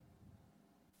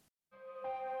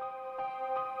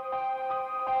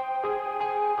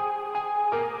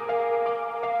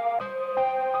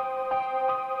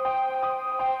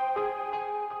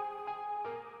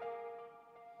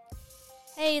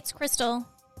it's Crystal.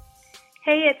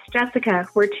 Hey, it's Jessica.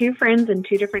 We're two friends in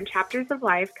two different chapters of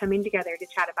life coming together to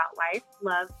chat about life,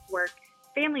 love, work,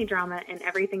 family drama, and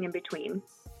everything in between.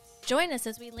 Join us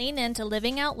as we lean into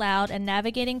living out loud and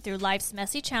navigating through life's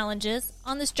messy challenges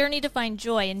on this journey to find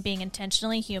joy in being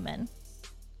intentionally human.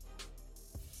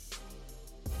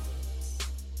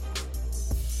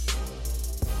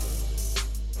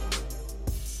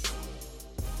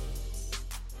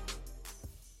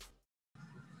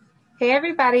 Hey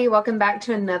everybody, welcome back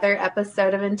to another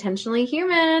episode of Intentionally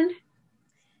Human.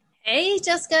 Hey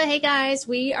Jessica, hey guys,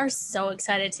 we are so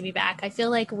excited to be back. I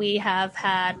feel like we have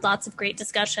had lots of great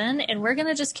discussion and we're going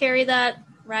to just carry that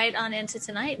right on into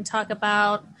tonight and talk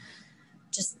about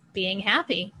just being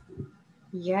happy.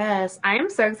 Yes, I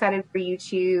am so excited for you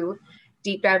to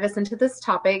deep dive us into this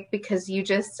topic because you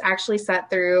just actually sat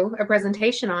through a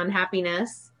presentation on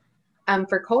happiness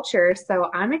for culture. So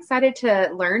I'm excited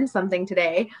to learn something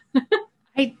today.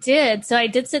 I did. So I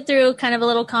did sit through kind of a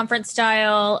little conference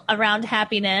style around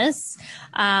happiness.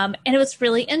 And it was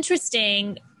really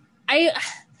interesting. I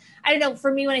don't know,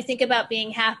 for me, when I think about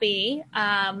being happy,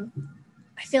 I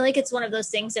feel like it's one of those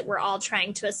things that we're all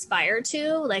trying to aspire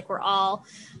to. Like we're all,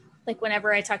 like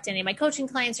whenever I talk to any of my coaching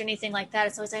clients or anything like that,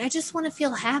 it's always like, I just want to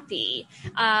feel happy.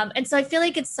 And so I feel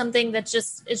like it's something that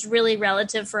just is really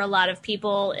relative for a lot of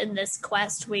people in this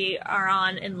quest we are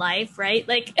on in life, right?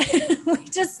 Like we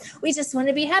just want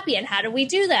to be happy. And how do we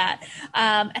do that?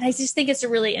 And I just think it's a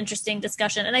really interesting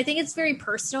discussion. And I think it's very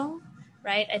personal,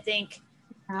 right? I think,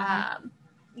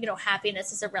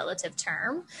 happiness is a relative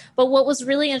term. But what was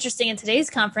really interesting in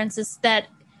today's conference is that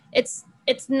it's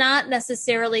not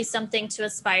necessarily something to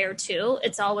aspire to.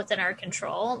 It's all within our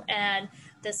control. And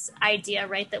this idea,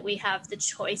 right, that we have the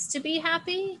choice to be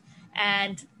happy.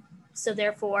 And so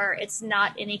therefore it's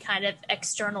not any kind of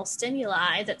external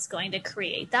stimuli that's going to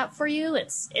create that for you.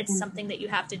 It's something that you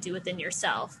have to do within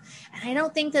yourself. And I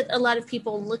don't think that a lot of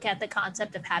people look at the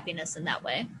concept of happiness in that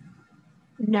way.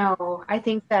 No, I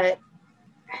think that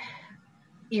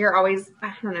you're always,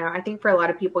 I don't know, I think for a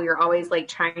lot of people, you're always like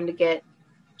trying to get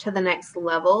to the next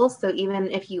level. So even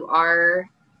if you are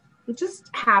just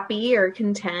happy or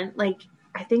content, like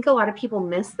I think a lot of people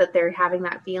miss that they're having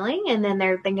that feeling, and then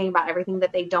they're thinking about everything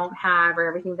that they don't have or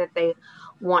everything that they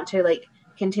want to like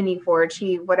continue for,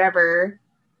 achieve, whatever,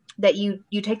 that you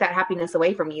take that happiness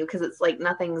away from you because it's like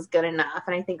nothing's good enough.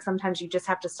 And I think sometimes you just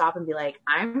have to stop and be like,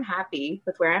 I'm happy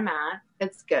with where I'm at.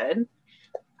 It's good.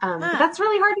 But that's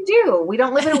really hard to do. We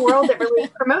don't live in a world that really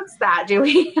promotes that, do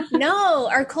we? No,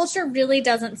 our culture really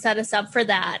doesn't set us up for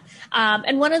that.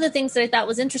 And one of the things that I thought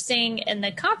was interesting in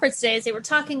the conference today is they were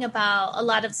talking about a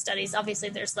lot of studies. Obviously,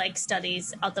 there's like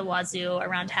studies out the wazoo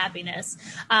around happiness.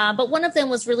 But one of them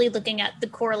was really looking at the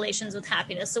correlations with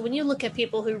happiness. So when you look at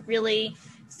people who really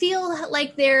feel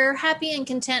like they're happy and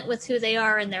content with who they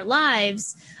are in their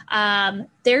lives,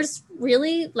 there's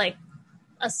really like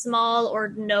a small or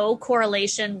no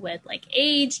correlation with like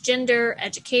age, gender,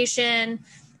 education,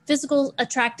 physical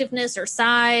attractiveness or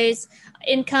size,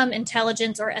 income,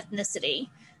 intelligence, or ethnicity.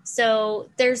 So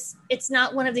it's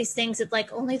not one of these things that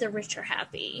like only the rich are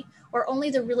happy or only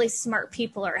the really smart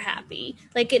people are happy.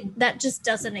 Like that just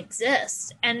doesn't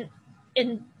exist. And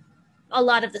in a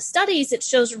lot of the studies, it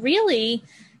shows really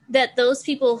that those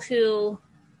people who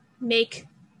make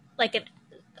like a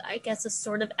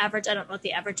sort of average, I don't know what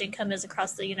the average income is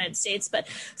across the United States, but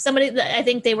somebody that I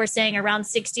think they were saying around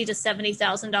 $60,000 to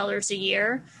 $70,000 a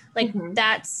year, like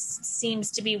that seems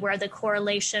to be where the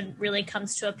correlation really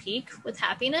comes to a peak with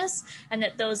happiness, and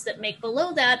that those that make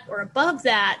below that or above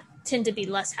that tend to be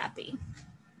less happy.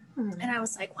 And I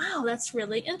was like, wow, that's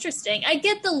really interesting. I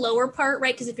get the lower part,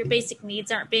 right? Because if your basic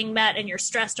needs aren't being met and you're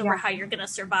stressed over how you're going to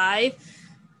survive,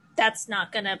 that's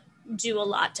not going to do a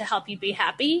lot to help you be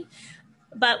happy.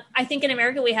 But I think in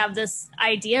America, we have this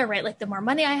idea, right? Like the more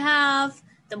money I have,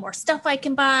 the more stuff I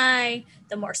can buy,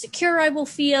 the more secure I will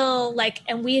feel, like,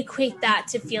 and we equate that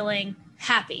to feeling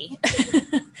happy.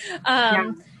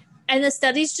 And the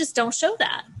studies just don't show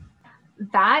that.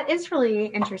 That is really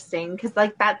interesting because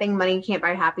like that thing, money can't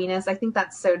buy happiness. I think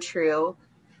that's so true.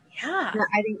 Yeah.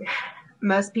 I think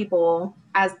most people,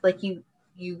 as like you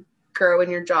grow in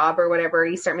your job or whatever,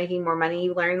 you start making more money,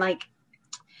 you learn like,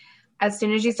 as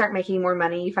soon as you start making more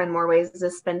money, you find more ways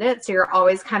to spend it. So you're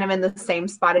always kind of in the same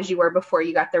spot as you were before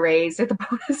you got the raise or the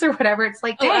bonus or whatever. It's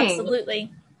like, dang,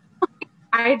 absolutely.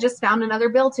 I just found another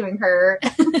bill to incur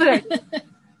that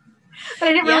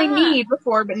I didn't really need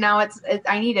before, but now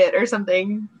I need it or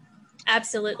something.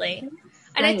 Absolutely.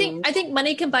 And I think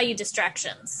money can buy you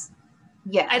distractions.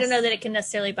 Yes. I don't know that it can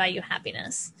necessarily buy you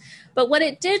happiness. But what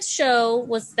it did show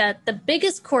was that the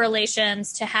biggest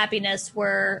correlations to happiness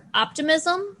were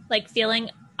optimism, like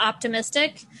feeling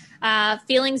optimistic,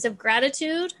 feelings of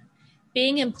gratitude,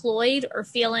 being employed or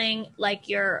feeling like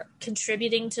you're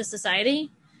contributing to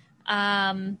society,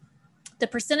 the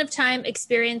percent of time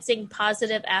experiencing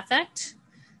positive affect,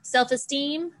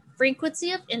 self-esteem,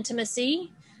 frequency of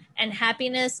intimacy, and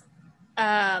happiness.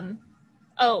 Then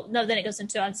it goes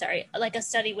into, I'm sorry, like a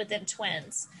study within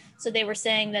twins. So they were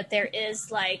saying that there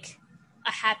is like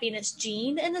a happiness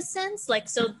gene in a sense. Like,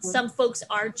 so some folks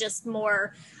are just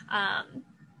more,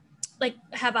 like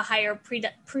have a higher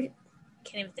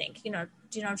can't even think, do you know what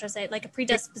I'm trying to say? Like a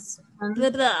predisposition.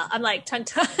 I'm like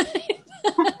tongue-tied.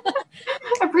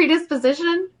 A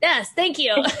predisposition? Yes, thank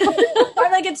you.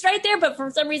 I'm like, it's right there, but for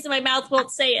some reason my mouth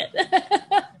won't say it.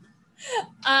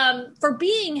 For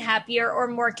being happier or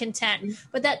more content,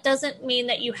 but that doesn't mean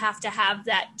that you have to have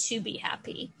that to be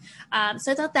happy.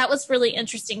 So I thought that was really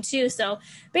interesting too. So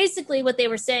basically what they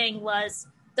were saying was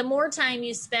the more time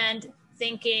you spend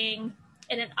thinking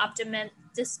in an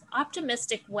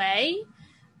optimistic way,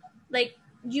 like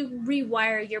you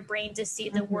rewire your brain to see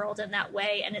the world in that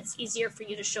way, and it's easier for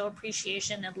you to show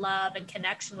appreciation and love and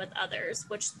connection with others,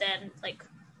 which then, like,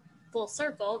 full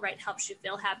circle, right, helps you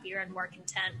feel happier and more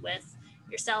content with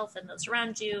yourself and those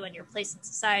around you and your place in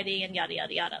society and yada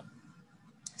yada yada.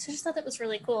 So I just thought that was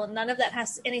really cool, and none of that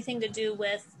has anything to do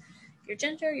with your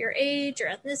gender, your age, your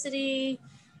ethnicity,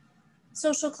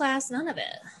 social class, none of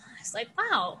it. It's like,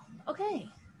 wow, okay.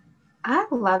 I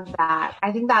love that.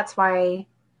 I think that's why,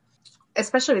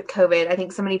 especially with COVID, I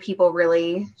think so many people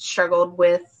really struggled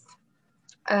with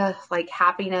like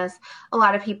happiness. A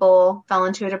lot of people fell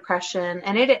into a depression,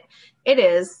 and it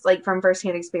is like from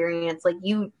firsthand experience, like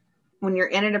when you're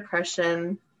in a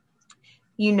depression,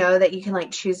 you know that you can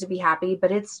like choose to be happy,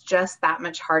 but it's just that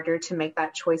much harder to make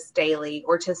that choice daily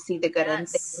or to see the good in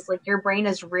things. Like your brain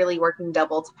is really working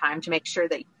double time to make sure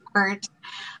that you aren't.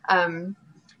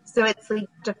 So it's like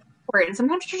and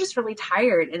sometimes you're just really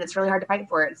tired and it's really hard to fight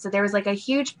for it. So there was like a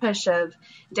huge push of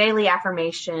daily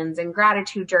affirmations and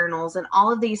gratitude journals and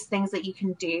all of these things that you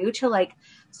can do to like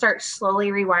start slowly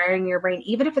rewiring your brain.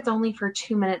 Even if it's only for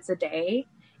 2 minutes a day,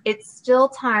 it's still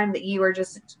time that you are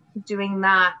just doing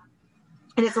that.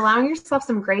 And it's allowing yourself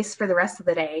some grace for the rest of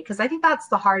the day. Cause I think that's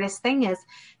the hardest thing is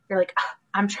you're like,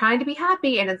 I'm trying to be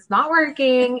happy and it's not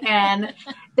working. And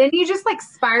then you just like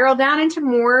spiral down into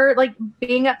more like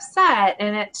being upset.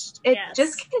 And it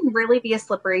just can really be a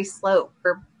slippery slope,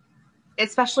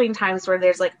 especially in times where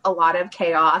there's like a lot of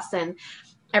chaos and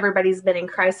everybody's been in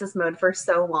crisis mode for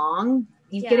so long,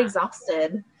 you get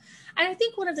exhausted. And I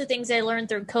think one of the things I learned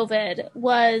through COVID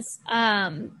was,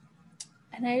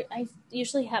 and I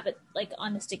usually have it like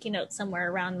on a sticky note somewhere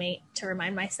around me to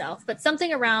remind myself, but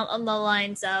something around on the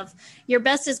lines of your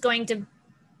best is going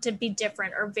to be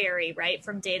different or vary, right,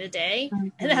 from day to day. Mm-hmm.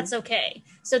 And that's okay.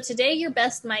 So today your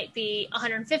best might be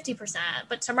 150%,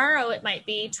 but tomorrow it might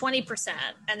be 20%.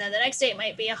 And then the next day it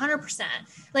might be 100%.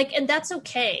 Like, and that's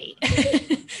okay.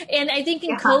 And I think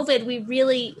in COVID, we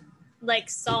really like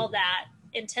saw that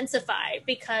intensify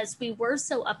because we were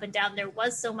so up and down. There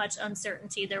was so much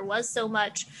uncertainty. There was so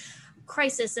much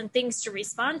crisis and things to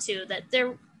respond to that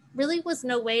there really was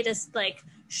no way to like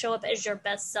show up as your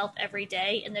best self every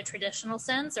day in the traditional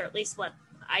sense, or at least what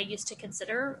I used to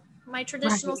consider my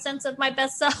traditional sense of my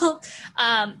best self.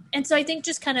 And so I think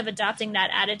just kind of adopting that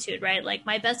attitude, right? Like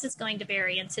my best is going to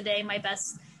vary. And today my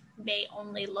best may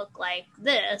only look like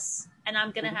this. And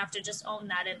I'm going to have to just own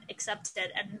that and accept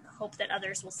it and hope that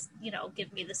others will,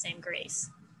 give me the same grace.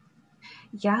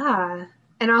 Yeah.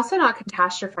 And also not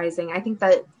catastrophizing. I think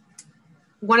that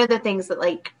one of the things that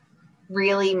like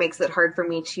really makes it hard for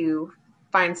me to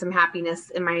find some happiness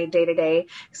in my day to day,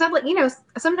 because I'm like,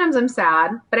 sometimes I'm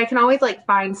sad, but I can always like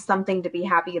find something to be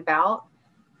happy about.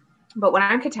 But when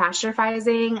I'm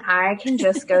catastrophizing, I can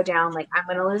just go down like, I'm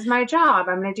going to lose my job.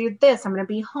 I'm going to do this. I'm going to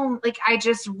be home. Like I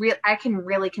can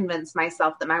really convince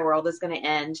myself that my world is going to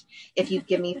end if you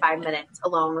give me 5 minutes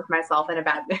alone with myself in a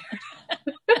bad mood.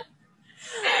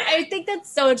 I think that's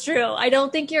so true. I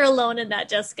don't think you're alone in that,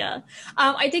 Jessica.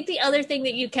 I think the other thing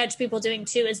that you catch people doing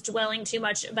too is dwelling too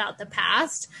much about the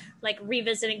past, like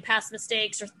revisiting past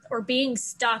mistakes or being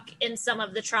stuck in some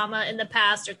of the trauma in the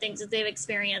past or things that they've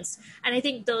experienced. And I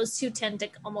think those two tend to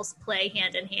almost play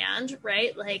hand in hand,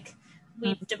 right? Like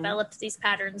we've developed these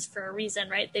patterns for a reason,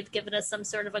 right? They've given us some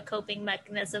sort of a coping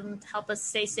mechanism to help us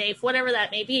stay safe, whatever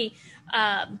that may be.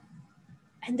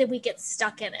 And then we get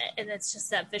stuck in it, and it's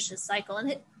just that vicious cycle. And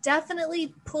it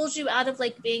definitely pulls you out of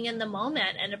like being in the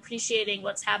moment and appreciating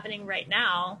what's happening right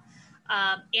now.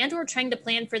 and or trying to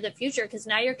plan for the future, because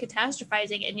now you're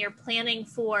catastrophizing and you're planning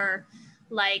for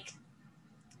like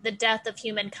the death of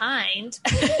humankind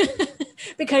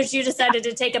because you decided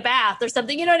to take a bath or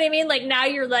something. You know what I mean? Like now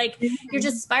you're like, you're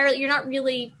just spiraling. You're not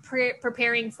really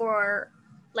preparing for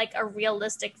like a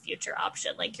realistic future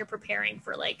option. Like you're preparing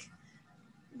for like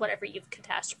whatever you've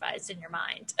catastrophized in your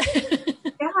mind.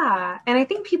 Yeah. And I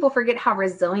think people forget how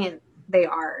resilient they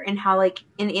are and how like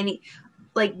in any,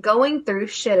 like going through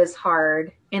shit is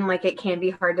hard and like it can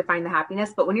be hard to find the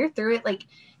happiness, but when you're through it, like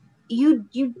you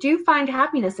do find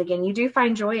happiness again. You do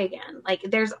find joy again. Like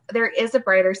there is a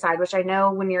brighter side, which I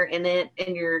know when you're in it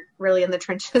and you're really in the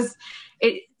trenches,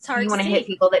 it's hard. You want to hit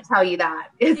people that tell you that.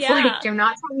 It's like, do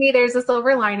not tell me there's a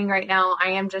silver lining right now.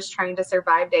 I am just trying to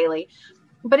survive daily.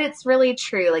 But it's really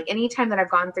true. Like anytime that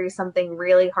I've gone through something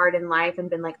really hard in life and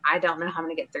been like, I don't know how I'm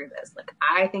going to get through this. Like,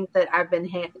 I think that I've been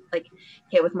hit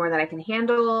with more than I can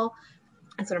handle.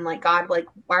 And so I'm like, God, like,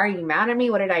 why are you mad at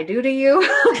me? What did I do to you?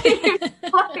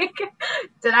 Like,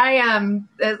 did I,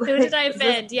 who did I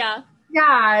offend? Yeah.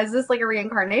 Yeah. Is this like a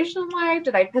reincarnation life?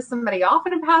 Did I piss somebody off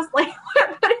in a past life?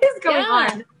 What is going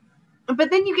on?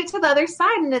 But then you get to the other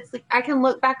side and it's like, I can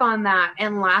look back on that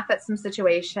and laugh at some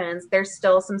situations. There's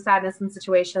still some sadness in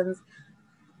situations,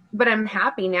 but I'm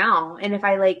happy now. And if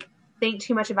I like think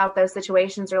too much about those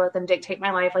situations or let them dictate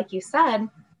my life, like you said,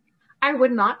 I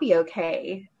would not be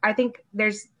okay. I think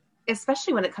there's,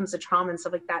 especially when it comes to trauma and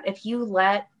stuff like that, if you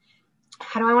let,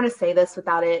 how do I want to say this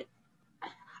without it?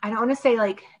 I don't want to say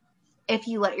like, if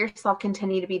you let yourself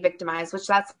continue to be victimized, which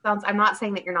that sounds, I'm not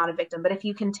saying that you're not a victim, but if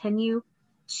you continue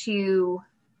to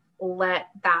let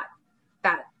that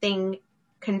thing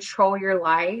control your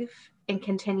life and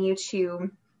continue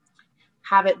to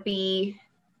have it be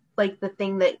like the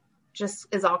thing that just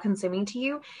is all consuming to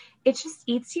you, it just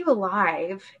eats you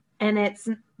alive. And it's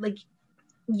like,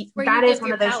 that is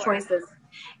one of those choices.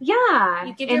 Yeah.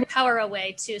 You give your power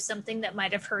away to something that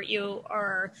might have hurt you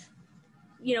or,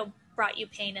 you know, brought you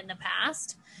pain in the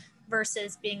past,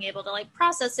 versus being able to like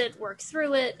process it, work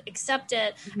through it, accept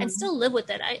it, and still live with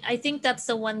it. I think that's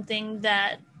the one thing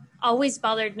that always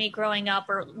bothered me growing up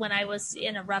or when I was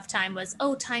in a rough time was,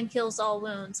 oh, time heals all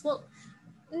wounds. Well,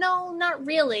 no, not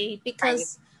really,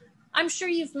 because I'm sure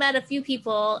you've met a few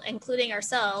people, including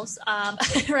ourselves,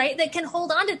 right, that can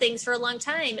hold on to things for a long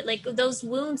time. Like those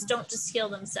wounds don't just heal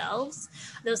themselves.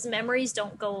 Those memories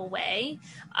don't go away.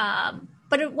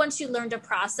 But once you learn to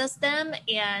process them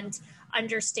and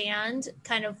understand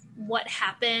kind of what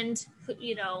happened,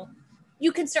 you know,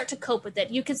 you can start to cope with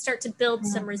it. You can start to build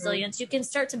some resilience. You can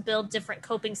start to build different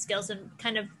coping skills and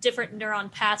kind of different neuron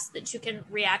paths that you can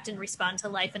react and respond to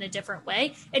life in a different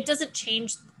way. It doesn't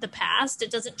change the past.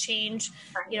 It doesn't change,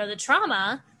 you know, the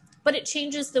trauma, but it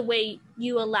changes the way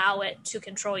you allow it to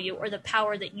control you or the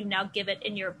power that you now give it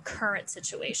in your current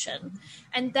situation.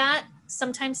 And that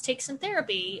sometimes takes some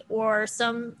therapy or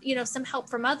some, you know, some help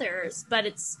from others, but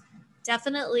it's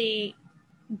definitely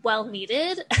well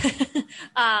needed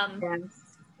to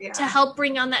help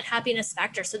bring on that happiness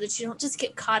factor so that you don't just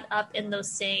get caught up in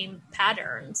those same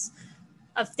patterns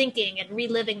of thinking and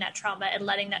reliving that trauma and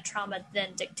letting that trauma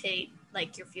then dictate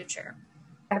like your future.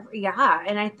 Yeah.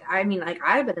 And I mean, like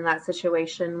I've been in that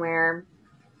situation where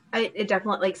it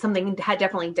definitely, like something had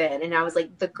definitely did. And I was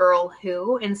like the girl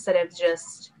who, instead of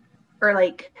just, or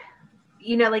like,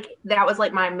 you know, like that was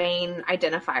like my main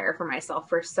identifier for myself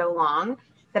for so long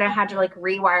that I had to like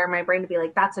rewire my brain to be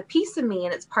like, that's a piece of me.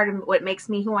 And it's part of what makes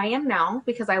me who I am now,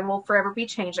 because I will forever be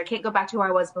changed. I can't go back to who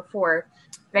I was before,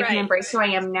 but I can embrace who I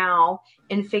am now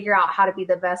and figure out how to be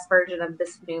the best version of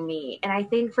this new me. And I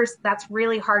think that's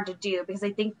really hard to do, because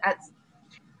I think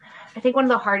one of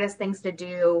the hardest things to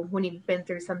do when you've been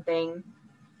through something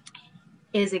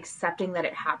is accepting that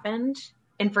it happened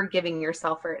and forgiving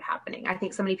yourself for it happening. I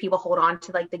think so many people hold on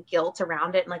to like the guilt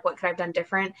around it and like, what could I have done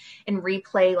different, and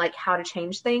replay like how to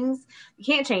change things. You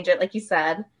can't change it, like you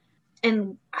said.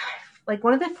 And like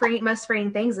one of the most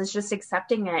freeing things is just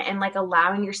accepting it and like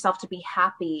allowing yourself to be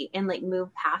happy and like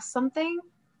move past something.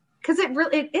 Cause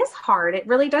it is hard. It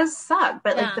really does suck.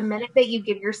 But like the minute that you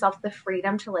give yourself the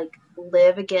freedom to like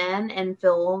live again and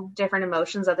feel different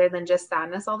emotions other than just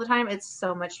sadness all the time, it's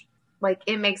so much, like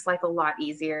it makes life a lot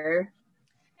easier.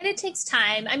 And it takes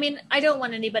time. I mean, I don't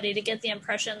want anybody to get the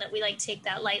impression that we like take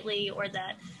that lightly or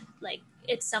that like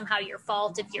it's somehow your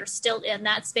fault if you're still in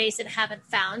that space and haven't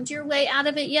found your way out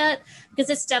of it yet,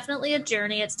 because it's definitely a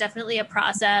journey. It's definitely a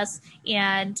process,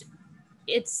 and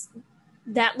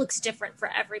that looks different for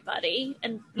everybody,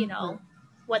 and you know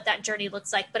what that journey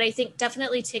looks like. But I think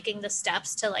definitely taking the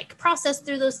steps to like process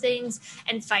through those things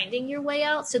and finding your way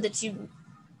out so that you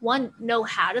one, know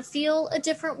how to feel a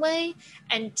different way,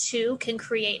 and two, can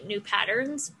create new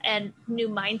patterns and new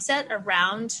mindset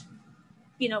around,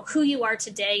 you know, who you are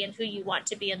today and who you want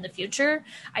to be in the future,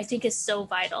 I think is so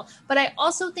vital. But I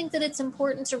also think that it's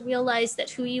important to realize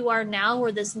that who you are now,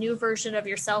 or this new version of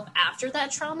yourself after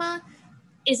that trauma,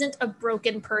 isn't a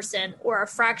broken person or a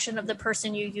fraction of the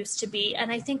person you used to be.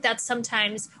 And I think that's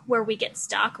sometimes where we get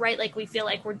stuck, right? Like we feel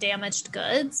like we're damaged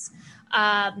goods.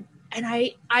 And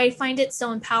I find it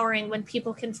so empowering when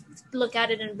people can look at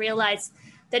it and realize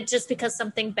that just because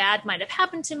something bad might have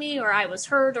happened to me, or I was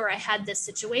hurt, or I had this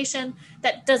situation,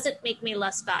 that doesn't make me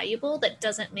less valuable. That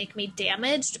doesn't make me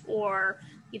damaged or,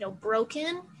 you know,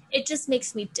 broken. It just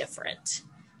makes me different.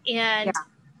 And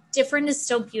different is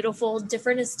still beautiful.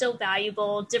 Different is still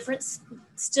valuable. Different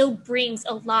still brings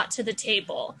a lot to the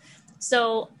table.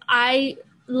 So I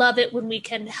love it when we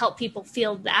can help people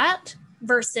feel that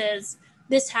versus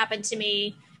this happened to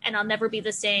me and I'll never be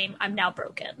the same. I'm now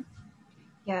broken.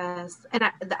 Yes. And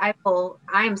I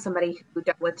am somebody who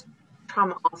dealt with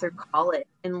trauma all through college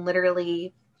and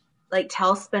literally like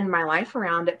spend my life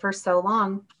around it for so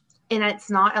long. And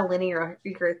it's not a linear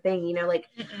thing, you know, like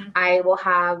I will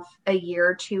have a year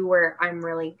or two where I'm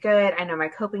really good. I know my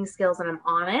coping skills and I'm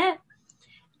on it.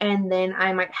 And then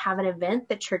I might have an event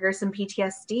that triggers some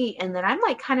PTSD. And then I'm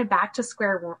like kind of back to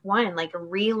square one, like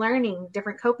relearning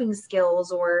different coping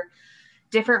skills or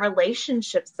different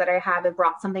relationships that I have and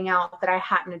brought something out that I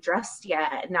hadn't addressed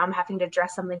yet. Now I'm having to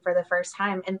address something for the first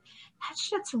time. And that's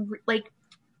just like,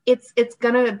 it's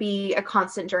going to be a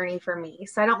constant journey for me.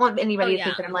 So I don't want anybody to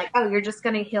think that I'm like, oh, you're just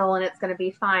going to heal and it's going to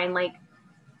be fine. Like,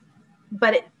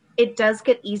 but it does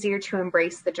get easier to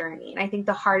embrace the journey. And I think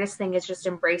the hardest thing is just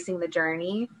embracing the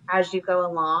journey as you go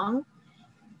along.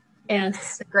 And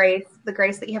the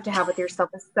grace that you have to have with yourself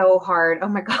is so hard. Oh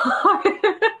my God.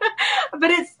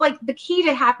 But it's like the key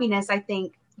to happiness, I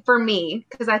think, for me,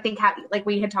 because I think like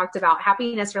we had talked about,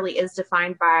 happiness really is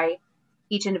defined by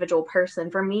each individual person.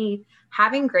 For me,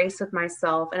 having grace with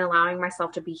myself and allowing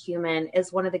myself to be human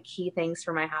is one of the key things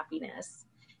for my happiness.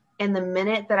 And the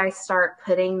minute that I start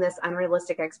putting this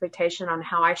unrealistic expectation on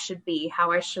how I should be,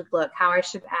 how I should look, how I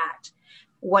should act,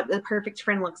 what the perfect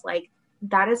friend looks like,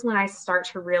 that is when I start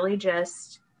to really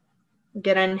just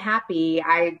get unhappy.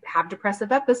 I have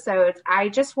depressive episodes. I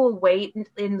just will wait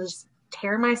and just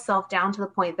tear myself down to the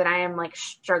point that I am like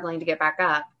struggling to get back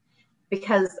up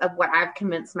because of what I've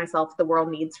convinced myself the world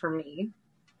needs from me.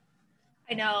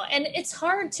 I know. And it's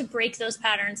hard to break those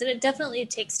patterns, and it definitely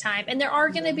takes time. And there are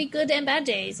going to be good and bad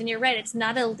days. And you're right. It's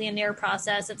not a linear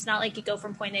process. It's not like you go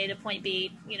from point A to point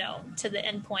B, you know, to the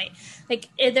end point. Like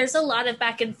there's a lot of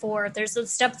back and forth. There's a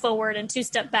step forward and 2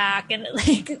 step back, and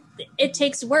like it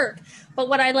takes work. But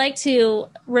what I like to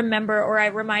remember, or I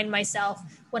remind myself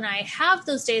when I have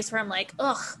those days where I'm like,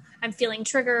 ugh, I'm feeling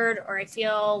triggered, or I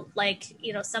feel like,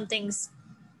 you know, something's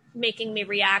making me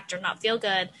react or not feel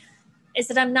good, is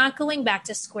that I'm not going back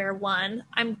to square one.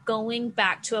 I'm going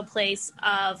back to a place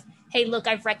of, hey, look,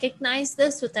 I've recognized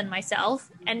this within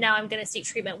myself, and now I'm going to seek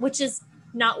treatment, which is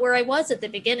not where I was at the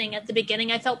beginning. At the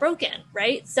beginning, I felt broken,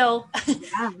 right? So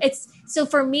so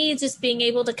for me, just being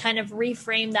able to kind of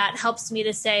reframe that helps me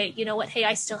to say, you know what, hey,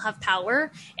 I still have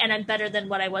power and I'm better than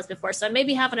what I was before. So I may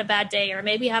be having a bad day, or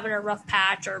maybe having a rough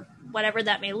patch, or whatever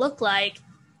that may look like,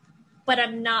 but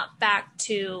I'm not back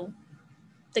to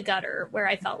the gutter where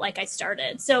I felt like I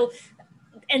started. So,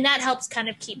 and that helps kind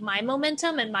of keep my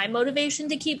momentum and my motivation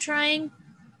to keep trying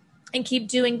and keep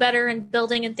doing better and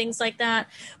building and things like that.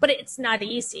 But it's not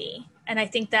easy. And I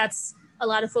think that's, a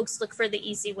lot of folks look for the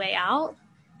easy way out,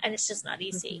 and it's just not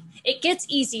easy. It gets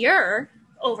easier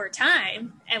over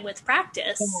time and with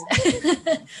practice.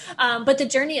 But the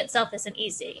journey itself isn't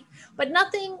easy. But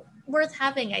nothing worth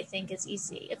having, I think, is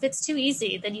easy. If it's too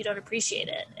easy, then you don't appreciate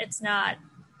it.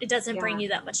 It doesn't bring you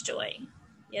that much joy,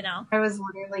 you know? I was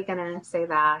literally going to say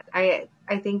that. I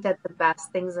think that the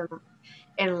best things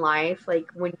in life, like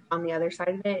when you're on the other side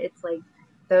of it, it's like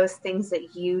those things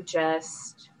that you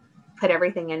just put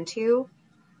everything into,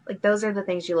 like those are the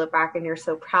things you look back and you're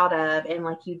so proud of. And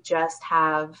like, you just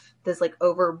have this like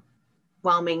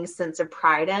overwhelming sense of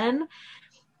pride in.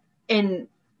 And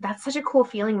that's such a cool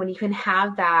feeling when you can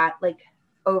have that like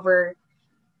over,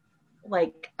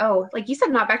 like, oh, like you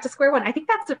said, not back to square one. I think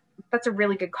that's a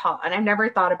really good call. And I've never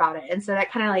thought about it. And so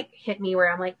that kind of like hit me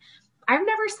where I'm like, I've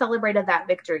never celebrated that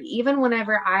victory. Even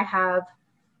whenever I have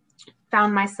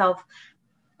found myself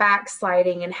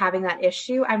backsliding and having that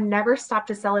issue, I've never stopped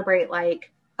to celebrate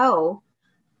like, oh,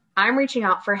 I'm reaching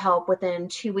out for help within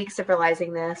 2 weeks of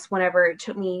realizing this, whenever it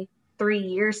took me 3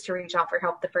 years to reach out for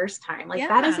help the first time. Like, Yeah.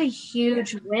 that is a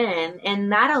huge win.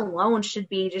 And that alone should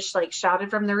be just like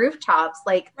shouted from the rooftops.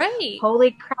 Like, Right.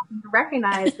 holy crap, you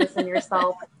recognize this in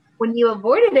yourself when you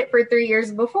avoided it for 3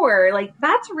 years before. Like,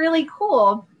 that's really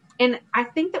cool. And I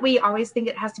think that we always think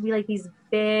it has to be like these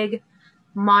big,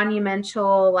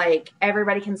 monumental, like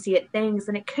everybody can see it things.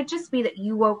 And it could just be that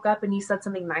you woke up and you said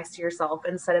something nice to yourself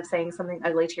instead of saying something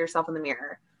ugly to yourself in the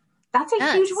mirror. That's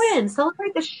a huge win.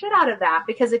 Celebrate the shit out of that,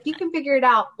 because if you can figure it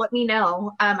out, let me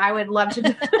know. I would love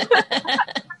to.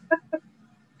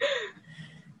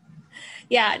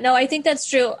 Yeah, no, I think that's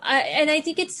true. And I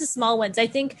think it's the small ones. I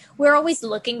think we're always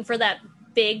looking for that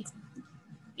big,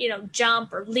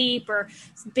 jump or leap or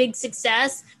big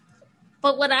success.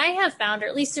 But what I have found, or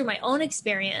at least through my own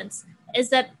experience, is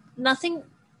that nothing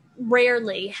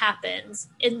rarely happens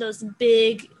in those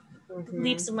big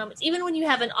leaps and moments. Even when you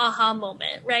have an aha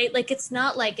moment, right? Like, it's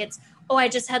not like it's, oh, I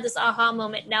just had this aha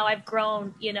moment, now I've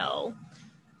grown,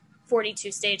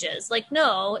 42 stages. Like,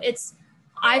 no, it's,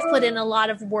 I've put in a lot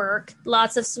of work,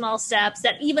 lots of small steps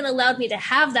that even allowed me to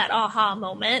have that aha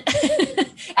moment.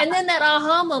 And then that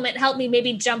aha moment helped me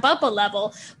maybe jump up a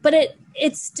level, but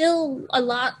it's still a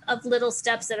lot of little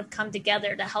steps that have come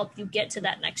together to help you get to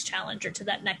that next challenge or to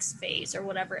that next phase or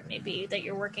whatever it may be that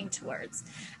you're working towards.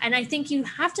 And I think you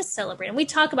have to celebrate. And we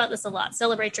talk about this a lot,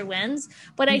 celebrate your wins.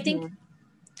 But I think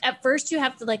at first you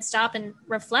have to like stop and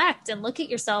reflect and look at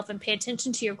yourself and pay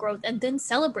attention to your growth and then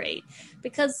celebrate,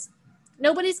 because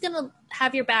nobody's going to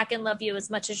have your back and love you as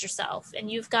much as yourself.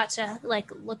 And you've got to like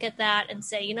look at that and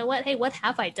say, you know what? Hey, what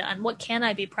have I done? What can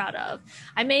I be proud of?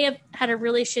 I may have had a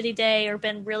really shitty day or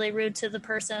been really rude to the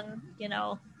person,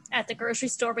 at the grocery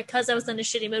store because I was in a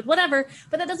shitty mood, whatever.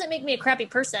 But that doesn't make me a crappy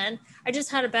person. I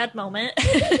just had a bad moment.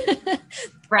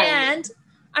 Right. And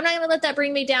I'm not going to let that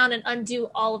bring me down and undo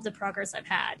all of the progress I've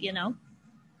had,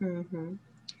 Mm-hmm.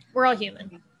 We're all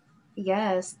human.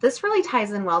 Yes, this really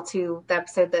ties in well to the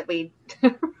episode that we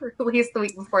released the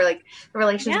week before, like the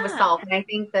relationship with self. And I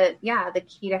think that, the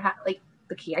key to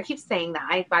the key, I keep saying that,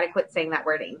 I gotta quit saying that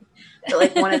wording, but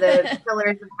like one of the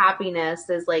pillars of happiness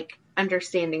is like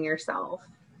understanding yourself.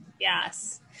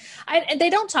 Yes. And they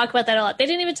don't talk about that a lot. They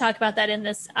didn't even talk about that in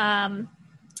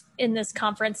this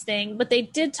conference thing, but they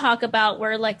did talk about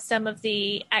where like some of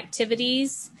the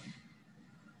activities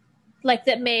like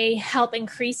that may help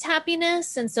increase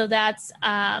happiness. And so that's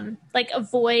like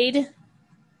avoid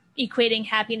equating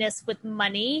happiness with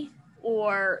money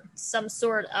or some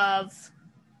sort of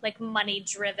like money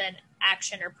driven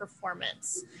action or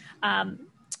performance.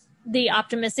 The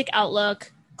optimistic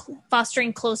outlook,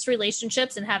 fostering close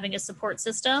relationships and having a support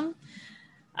system.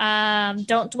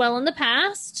 Don't dwell in the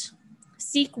past.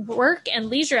 Seek work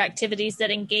and leisure activities that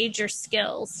engage your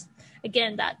skills.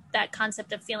 Again, that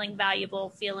concept of feeling valuable,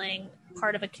 feeling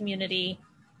part of a community.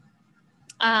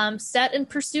 Set and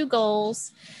pursue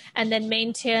goals, and then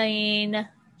maintain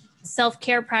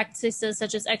self-care practices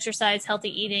such as exercise, healthy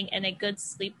eating, and a good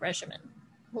sleep regimen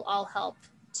will all help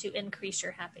to increase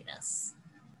your happiness.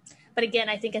 But again,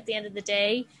 I think at the end of the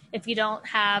day, if you don't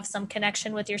have some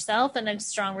connection with yourself and a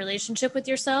strong relationship with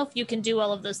yourself, you can do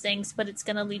all of those things, but it's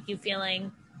going to leave you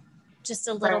feeling just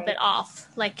a little bit off,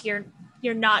 like you're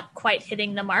not quite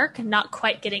hitting the mark, not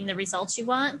quite getting the results you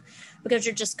want, because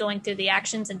you're just going through the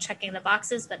actions and checking the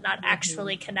boxes, but not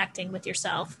actually connecting with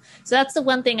yourself. So that's the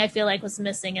one thing I feel like was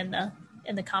missing in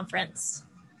the conference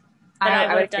that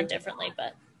I would have done differently.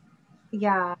 But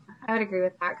yeah, I would agree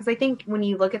with that, because I think when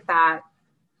you look at that,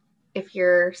 if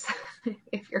you're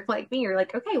like me, you're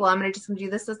like, okay, well, I'm going to just do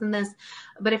this, and this.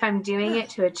 But if I'm doing it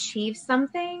to achieve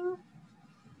something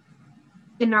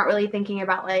and not really thinking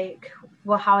about like,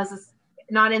 well, how is this,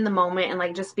 not in the moment and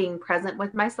like just being present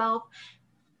with myself,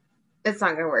 it's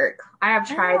not going to work. I have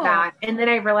tried that. And then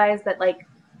I realized that like,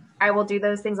 I will do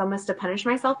those things almost to punish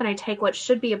myself. And I take what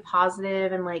should be a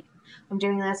positive and like, I'm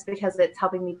doing this because it's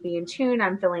helping me be in tune.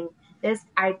 I'm feeling this.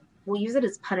 I will use it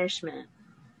as punishment.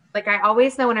 Like, I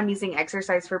always know when I'm using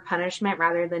exercise for punishment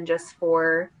rather than just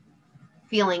for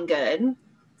feeling good,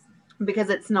 because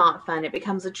it's not fun. It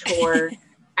becomes a chore.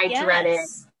 I dread it.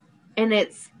 And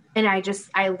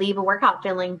I leave a workout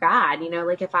feeling bad.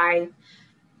 Like if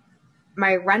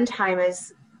my run time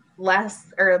is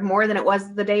less or more than it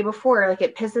was the day before, like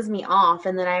it pisses me off.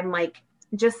 And then I'm like,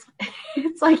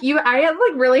 it's like I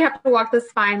really have to walk this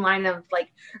fine line of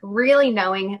like really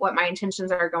knowing what my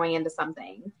intentions are going into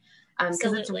something.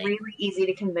 Because it's really easy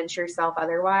to convince yourself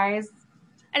otherwise.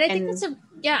 And I think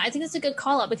that's a good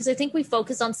call out, because I think we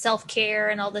focus on self-care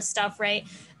and all this stuff, right?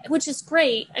 Which is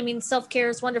great. I mean, self-care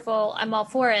is wonderful. I'm all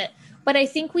for it. But I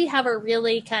think we have a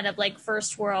really kind of like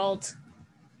first world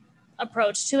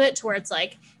approach to it, to where it's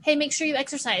like, hey, make sure you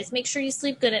exercise, make sure you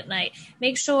sleep good at night,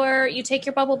 make sure you take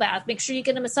your bubble bath, make sure you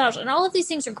get a massage. And all of these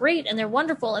things are great and they're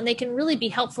wonderful and they can really be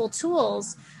helpful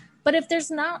tools. But if there's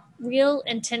not real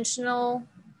intentional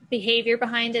behavior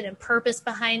behind it and purpose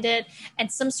behind it and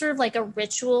some sort of like a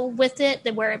ritual with it,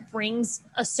 that where it brings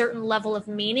a certain level of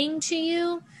meaning to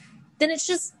you, then it's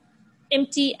just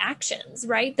empty actions,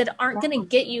 right? That aren't going to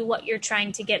get you what you're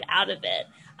trying to get out of it.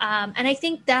 And I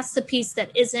think that's the piece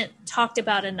that isn't talked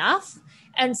about enough.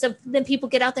 And so then people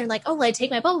get out there and like, oh, well, I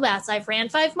take my bubble baths, I've ran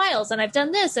 5 miles and I've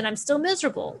done this and I'm still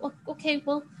miserable. Well, okay,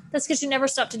 well, that's because you never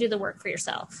stop to do the work for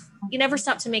yourself. You never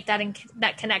stop to make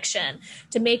that connection,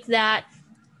 to make that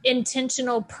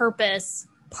intentional purpose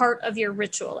part of your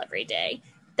ritual every day.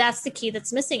 That's the key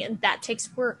that's missing. And that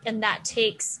takes work, and that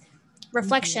takes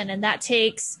reflection, and that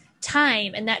takes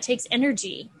time, and that takes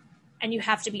energy. And you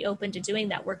have to be open to doing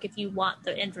that work if you want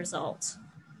the end result.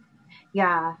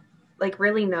 Yeah. Like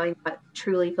really knowing what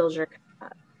truly fills your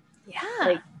cup. Yeah.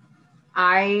 Like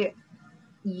I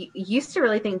used to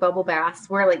really think bubble baths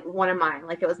were like one of mine.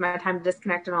 Like it was my time to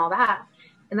disconnect and all that.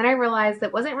 And then I realized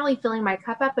that wasn't really filling my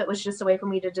cup up. It was just a way for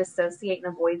me to dissociate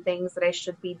and avoid things that I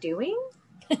should be doing.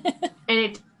 And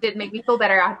it did make me feel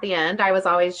better at the end. I was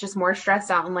always just more stressed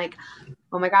out and like,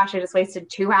 oh my gosh, I just wasted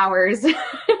 2 hours.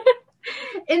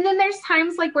 And then there's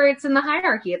times like where it's in the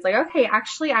hierarchy. It's like, okay,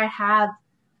 actually I have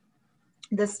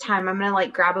this time. I'm going to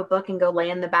like grab a book and go lay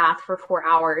in the bath for 4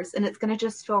 hours, and it's going to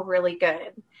just feel really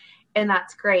good. And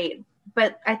that's great.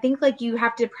 But I think like you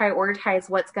have to prioritize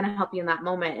what's going to help you in that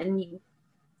moment. And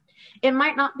it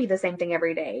might not be the same thing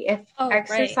every day. If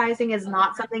exercising is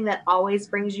not something that always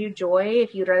brings you joy,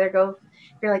 if you'd rather go,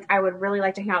 if you're like, I would really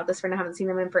like to hang out with this friend, I haven't seen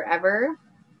them in forever,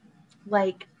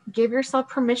 like give yourself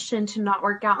permission to not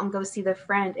work out and go see the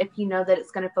friend if you know that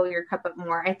it's going to fill your cup up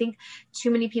more. I think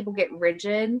too many people get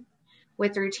rigid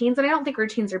with routines, and I don't think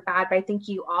routines are bad, but I think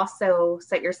you also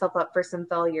set yourself up for some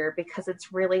failure because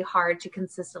it's really hard to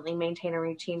consistently maintain a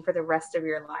routine for the rest of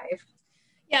your life.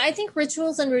 Yeah, I think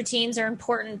rituals and routines are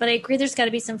important, but I agree there's got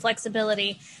to be some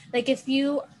flexibility. Like if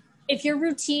your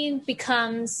routine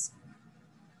becomes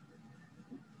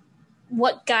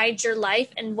what guides your life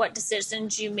and what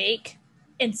decisions you make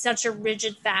in such a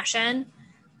rigid fashion,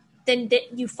 then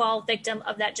you fall victim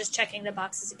of that, just checking the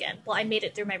boxes again. Well, I made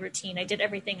it through my routine. I did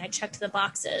everything. I checked the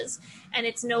boxes. And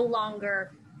it's no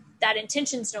longer, that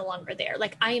intention's no longer there.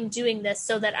 Like I am doing this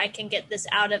so that I can get this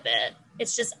out of it.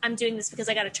 It's just, I'm doing this because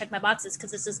I got to check my boxes because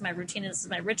this is my routine and this is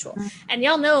my ritual. And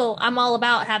y'all know I'm all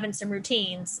about having some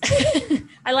routines.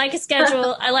 I like a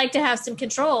schedule. I like to have some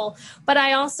control, but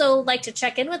I also like to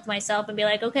check in with myself and be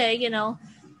like, okay,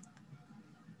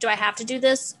 do I have to do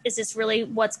this? Is this really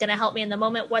what's going to help me in the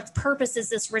moment? What purpose is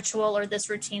this ritual or this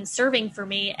routine serving for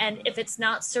me? And if it's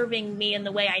not serving me in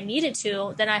the way I need it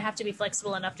to, then I have to be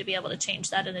flexible enough to be able to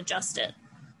change that and adjust it.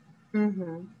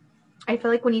 Mm-hmm. I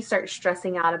feel like when you start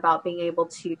stressing out about being able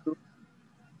to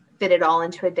fit it all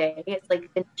into a day, it's like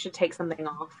you should take something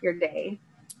off your day.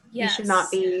 Yes. You should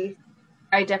not be,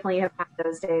 I definitely have had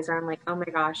those days where I'm like, oh my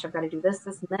gosh, I've got to do this,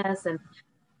 this, and this. And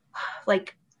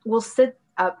like, we'll sit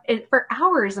up for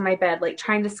hours in my bed, like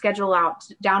trying to schedule out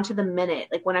down to the minute,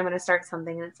 like when I'm going to start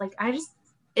something. And it's like,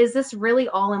 is this really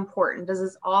all important? Does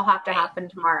this all have to happen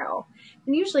tomorrow?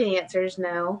 And usually the answer is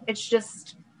no. It's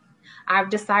just,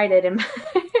 I've decided.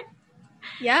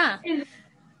 Yeah.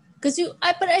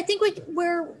 But I think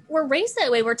we're raised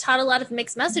that way. We're taught a lot of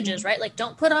mixed messages, right? Like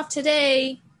don't put off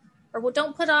today, or well,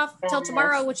 don't put off till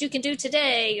tomorrow what you can do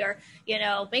today, or,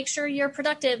 make sure you're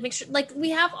productive, make sure, like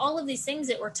we have all of these things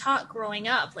that we're taught growing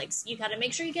up. Like you got to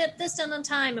make sure you get this done on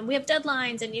time, and we have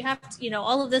deadlines, and you have to,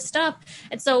 all of this stuff.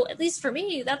 And so at least for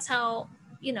me, that's how,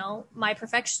 my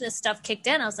perfectionist stuff kicked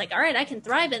in. I was like, all right, I can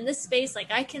thrive in this space.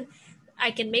 Like I can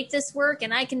make this work,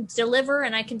 and I can deliver,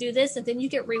 and I can do this. And then you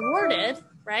get rewarded,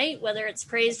 right? Whether it's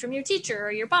praise from your teacher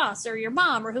or your boss or your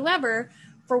mom or whoever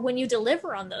for when you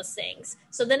deliver on those things.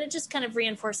 So then it just kind of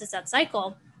reinforces that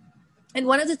cycle. And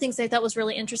one of the things I thought was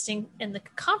really interesting in the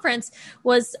conference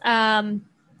was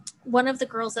one of the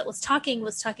girls that was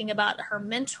talking about her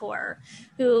mentor,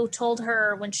 who told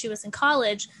her when she was in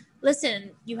college,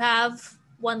 listen, you have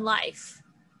one life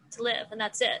to live, and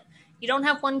that's it. You don't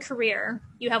have one career,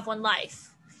 you have one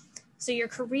life. So your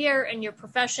career and your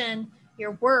profession,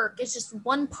 your work is just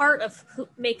one part of who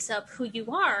makes up who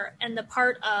you are and the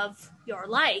part of your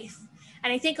life.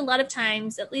 And I think a lot of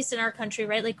times, at least in our country,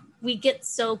 right, like we get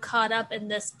so caught up in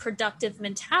this productive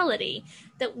mentality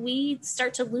that we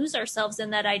start to lose ourselves in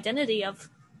that identity of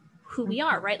who we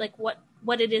are, right? Like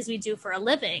what it is we do for a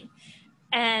living.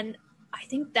 And I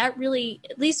think that really,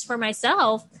 at least for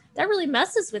myself, that really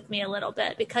messes with me a little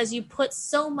bit, because you put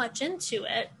so much into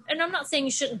it. And I'm not saying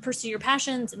you shouldn't pursue your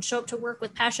passions and show up to work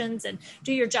with passions and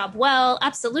do your job well.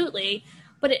 Absolutely.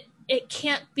 But it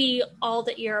can't be all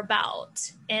that you're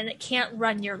about, and it can't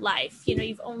run your life. You know,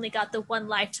 you've only got the one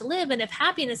life to live. And if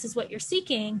happiness is what you're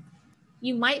seeking,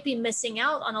 you might be missing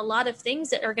out on a lot of things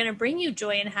that are going to bring you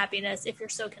joy and happiness if you're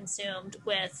so consumed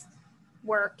with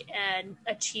work and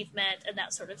achievement and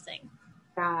that sort of thing.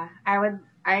 Yeah,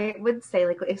 I would say,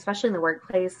 like, especially in the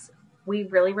workplace, we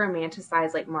really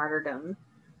romanticize like martyrdom.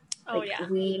 Oh, like, yeah.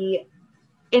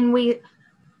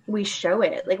 We show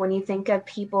it. Like, when you think of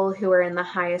people who are in the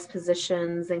highest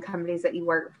positions in companies that you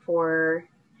work for,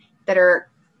 that are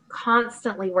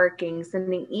constantly working,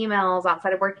 sending emails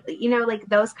outside of work, you know, like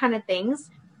those kind of things.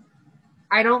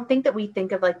 I don't think that we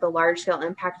think of like the large scale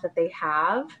impact that they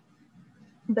have,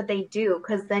 but they do,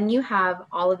 because then you have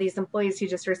all of these employees who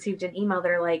just received an email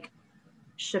that are like,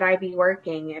 should I be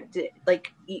working?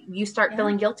 Like, you start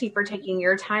feeling guilty for taking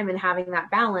your time and having that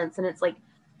balance. And it's like,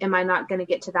 am I not going to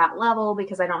get to that level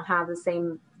because I don't have the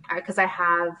same, because I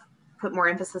have put more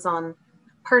emphasis on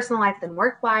personal life than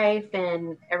work life?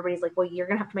 And everybody's like, well, you're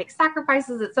going to have to make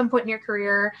sacrifices at some point in your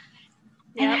career.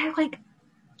 Yep. And I'm like,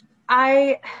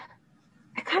 I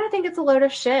kind of think it's a load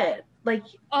of shit. Like,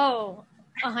 oh,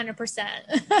 100%.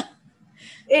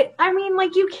 I mean,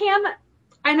 like, you can,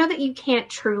 I know that you can't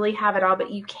truly have it all, but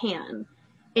you can.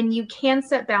 And you can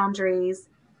set boundaries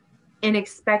and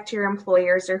expect your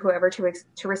employers or whoever to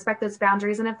respect those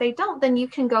boundaries. And if they don't, then you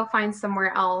can go find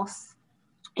somewhere else.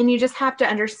 And you just have to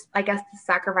I guess, the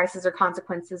sacrifices or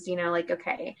consequences, you know, like,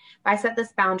 okay, if I set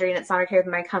this boundary and it's not okay with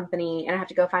my company and I have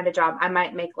to go find a job, I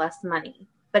might make less money.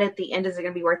 But at the end, is it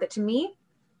going to be worth it to me?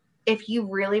 If you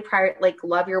really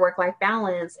love your work-life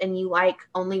balance and you like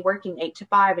only working 8 to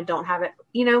 5 and don't have it,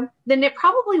 you know, then it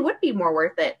probably would be more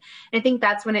worth it. And I think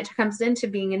that's when it comes into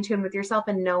being in tune with yourself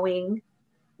and knowing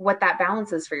what that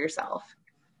balance is for yourself.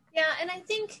 Yeah. And I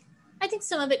think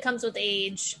some of it comes with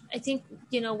age. I think,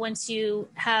 you know, once you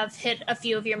have hit a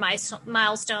few of your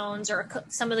milestones or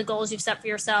some of the goals you've set for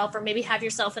yourself, or maybe have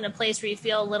yourself in a place where you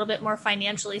feel a little bit more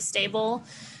financially stable,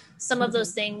 some of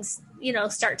those things, you know,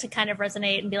 start to kind of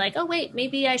resonate and be like, oh, wait,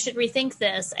 maybe I should rethink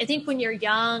this. I think when you're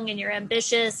young and you're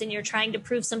ambitious and you're trying to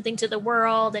prove something to the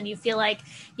world and you feel like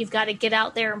you've got to get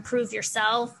out there and prove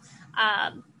yourself,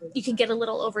 you can get a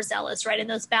little overzealous, right? And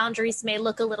those boundaries may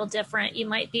look a little different. You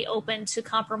might be open to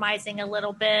compromising a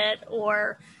little bit,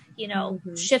 or, you know,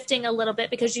 shifting a little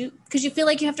bit because you feel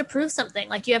like you have to prove something,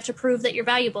 like you have to prove that you're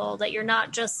valuable, that you're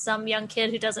not just some young kid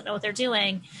who doesn't know what they're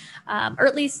doing. Or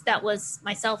at least that was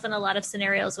myself in a lot of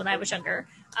scenarios when I was younger.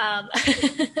 And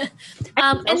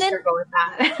then, with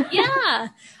that.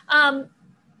 Yeah.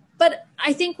 But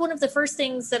I think one of the first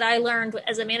things that I learned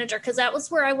as a manager, because that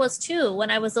was where I was too when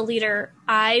I was a leader,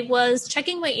 I was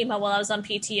checking my email while I was on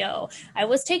PTO. I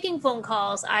was taking phone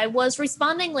calls. I was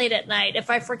responding late at night.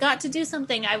 If I forgot to do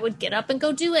something, I would get up and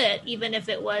go do it, even if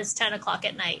it was 10 o'clock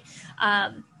at night.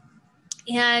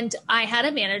 And I had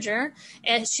a manager,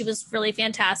 and she was really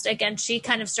fantastic. And she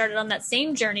kind of started on that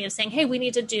same journey of saying, hey, we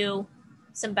need to do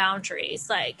some boundaries.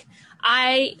 Like,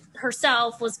 I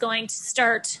herself was going to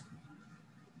start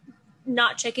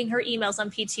not checking her emails on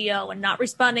PTO and not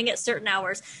responding at certain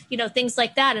hours, you know, things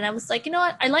like that. And I was like, you know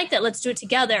what, I like that. Let's do it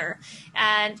together.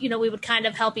 And, you know, we would kind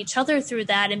of help each other through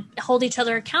that and hold each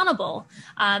other accountable.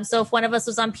 So if one of us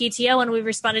was on PTO and we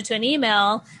responded to an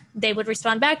email, they would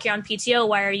respond back, you're on PTO.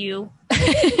 Why are you,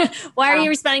 are you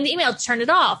responding to email? Turn it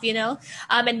off, you know?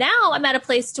 And now I'm at a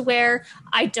place to where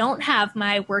I don't have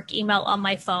my work email on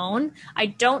my phone. I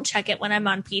don't check it when I'm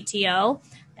on PTO.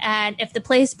 And if the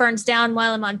place burns down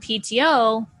while I'm on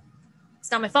PTO, it's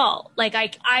not my fault. Like,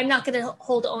 I'm not going to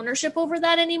hold ownership over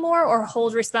that anymore or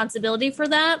hold responsibility for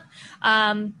that.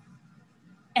 And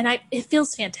it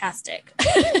feels fantastic.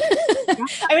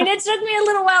 I mean, it took me a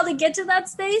little while to get to that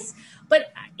space,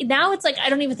 but now it's like, I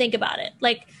don't even think about it.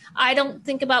 Like, I don't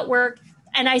think about work.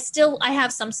 And I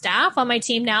have some staff on my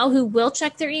team now who will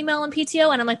check their email on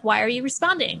PTO. And I'm like, why are you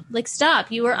responding? Like,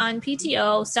 stop. You are on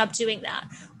PTO. Stop doing that.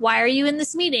 Why are you in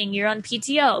this meeting? You're on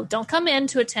PTO. Don't come in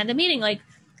to attend a meeting. Like,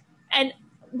 and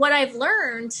what I've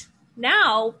learned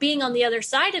now, being on the other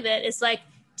side of it, is like,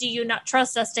 do you not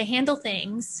trust us to handle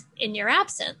things in your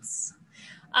absence?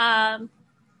 And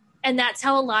that's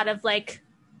how a lot of like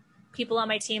people on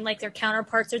my team, like their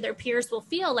counterparts or their peers, will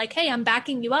feel like, hey, I'm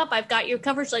backing you up. I've got your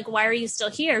coverage. Like, why are you still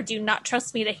here? Do you not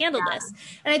trust me to handle this?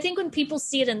 And I think when people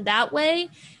see it in that way,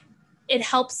 it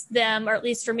helps them, or at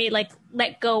least for me, like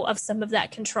let go of some of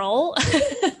that control,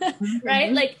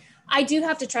 right? Like, I do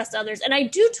have to trust others. And I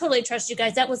do totally trust you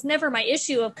guys. That was never my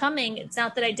issue of coming. It's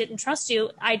not that I didn't trust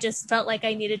you. I just felt like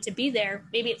I needed to be there.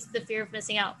 Maybe it's the fear of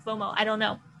missing out, FOMO. I don't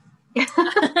know.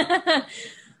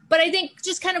 But I think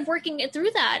just kind of working it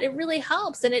through that, it really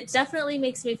helps. And it definitely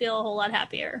makes me feel a whole lot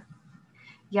happier.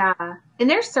 Yeah. And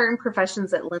there's certain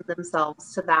professions that lend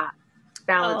themselves to that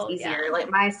balance easier. Yeah. Like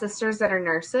my sisters that are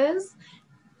nurses,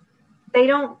 they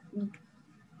don't,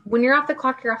 when you're off the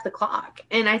clock, you're off the clock.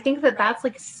 And I think that that's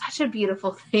like such a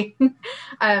beautiful thing.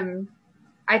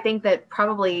 I think that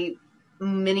probably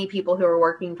many people who are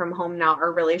working from home now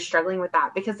are really struggling with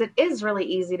that, because it is really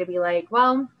easy to be like,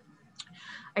 well,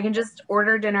 I can just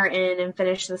order dinner in and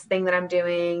finish this thing that I'm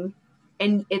doing.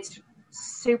 And it's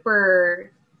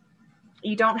super,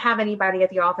 you don't have anybody at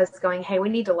the office going, hey, we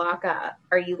need to lock up.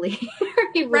 Are you leaving?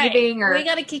 Are you leaving? Or we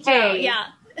got to kick you out. Yeah.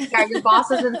 Yeah, your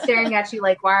boss isn't staring at you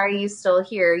like, why are you still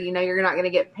here? You know, you're not going to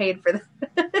get paid for this.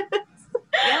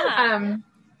 Yeah.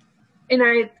 And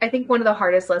I think one of the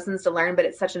hardest lessons to learn, but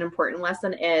it's such an important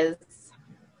lesson, is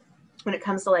when it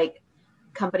comes to like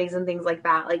companies and things like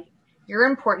that, like you're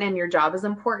important and your job is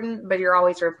important, but you're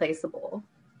always replaceable.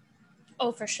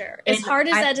 Oh, for sure. As hard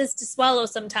as that is to swallow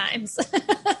sometimes.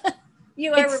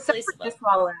 You are replaceable. So hard to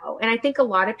swallow. And I think a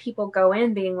lot of people go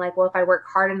in being like, well, if I work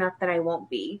hard enough, then I won't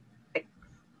be.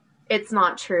 It's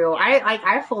not true. Yeah.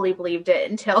 I fully believed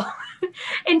it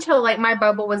until like my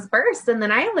bubble was burst. And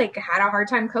then I like had a hard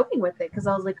time coping with it, because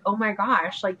I was like, oh my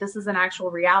gosh, like this is an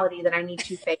actual reality that I need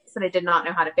to face, and I did not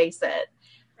know how to face it.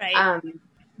 Right.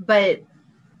 But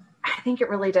I think it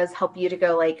really does help you to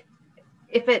go like,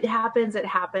 if it happens, it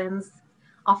happens.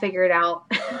 I'll figure it out.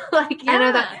 Like, I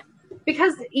know that,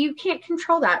 because you can't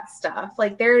control that stuff.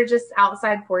 Like they're just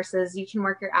outside forces. You can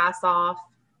work your ass off,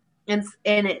 and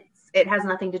it has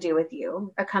nothing to do with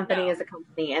you. A company is a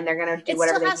company, and they're going to do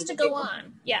whatever they need to do. It still has to go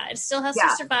on. Yeah, it still has to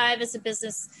survive as a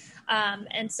business.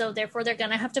 And so therefore they're going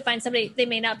to have to find somebody. They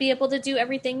may not be able to do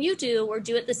everything you do or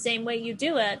do it the same way you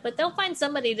do it, but they'll find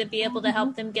somebody to be able to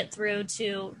help them get through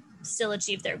to still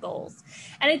achieve their goals.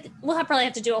 And we'll probably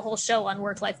have to do a whole show on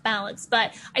work-life balance,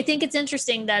 but I think it's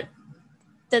interesting that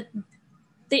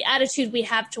the attitude we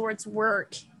have towards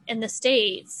work in the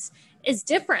States is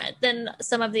different than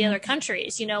some of the other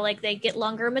countries. You know, like they get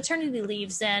longer maternity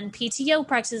leaves and PTO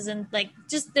practices, and like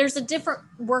just there's a different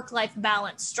work-life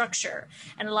balance structure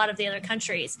in a lot of the other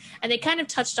countries. And they kind of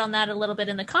touched on that a little bit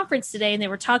in the conference today, and they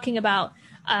were talking about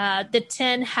the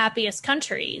 10 happiest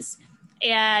countries.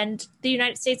 And the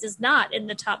United States is not in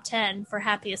the top 10 for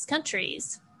happiest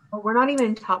countries. Oh, we're not even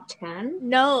in top 10?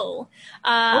 No.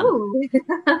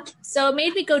 So it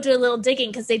made me go do a little digging,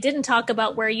 because they didn't talk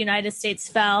about where United States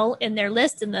fell in their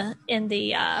list in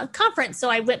the conference. So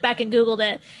I went back and Googled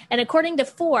it. And according to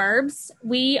Forbes,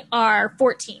 we are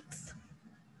 14th.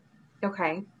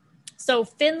 Okay. So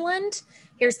Finland,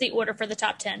 here's the order for the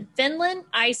top 10. Finland,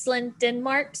 Iceland,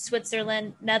 Denmark,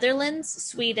 Switzerland, Netherlands,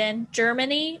 Sweden,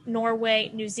 Germany,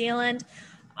 Norway, New Zealand,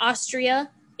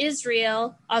 Austria,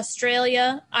 Israel,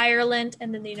 Australia, Ireland,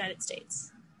 and then the United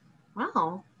States.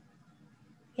 Wow.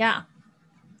 Yeah.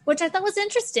 Which I thought was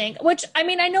interesting. Which, I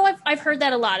mean, I know I've heard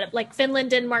that a lot of like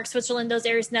Finland, Denmark, Switzerland, those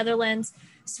areas, Netherlands,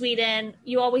 Sweden.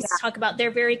 You always talk about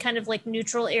they're very kind of like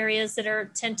neutral areas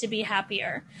that tend to be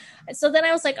happier. And so then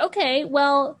I was like, okay,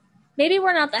 well, maybe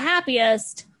we're not the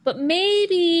happiest, but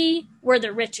maybe we're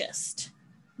the richest.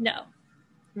 No,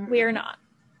 we are not.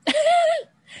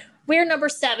 We're number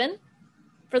 7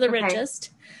 for the richest.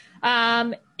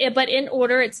 But in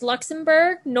order, it's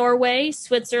Luxembourg, Norway,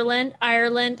 Switzerland,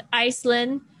 Ireland,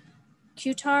 Iceland,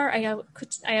 Qatar.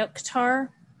 Qatar.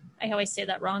 I always say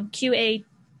that wrong. Qatar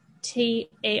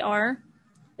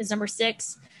is number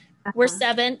 6. We're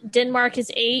 7. Denmark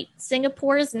is 8.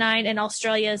 Singapore is 9, and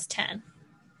Australia is 10.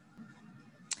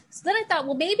 So then I thought,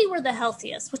 well, maybe we're the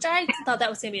healthiest, which I thought that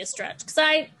was going to be a stretch,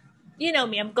 because you know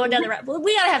me, I'm going down the road. Well,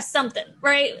 we got to have something,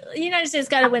 right? The United States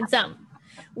got to win something.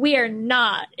 We are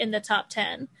not in the top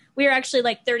 10. We are actually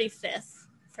like 35th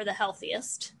for the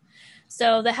healthiest.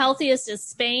 So the healthiest is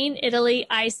Spain, Italy,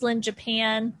 Iceland,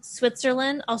 Japan,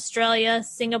 Switzerland, Australia,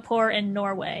 Singapore, and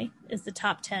Norway is the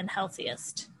top 10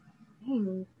 healthiest.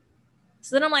 So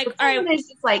then I'm like, all right. It's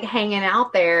just like hanging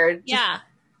out there. Yeah.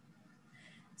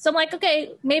 So I'm like,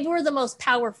 okay, maybe we're the most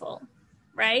powerful,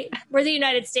 right? We're the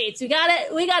United States. We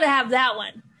gotta have that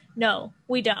one. No,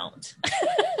 we don't.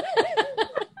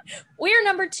 We're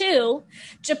number 2.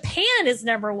 Japan is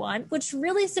number 1, which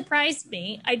really surprised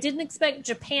me. I didn't expect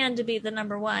Japan to be the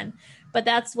number 1, but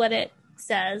that's what it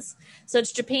says. So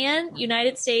it's Japan,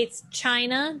 United States,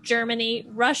 China, Germany,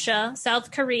 Russia,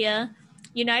 South Korea,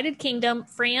 United Kingdom,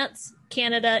 France,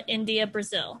 Canada, India,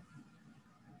 Brazil.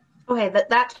 Okay,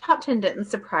 that top 10 didn't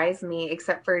surprise me,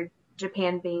 except for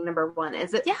Japan being number one.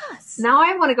 Is it? Yes. Now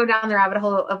I want to go down the rabbit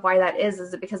hole of why that is.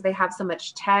 Is it because they have so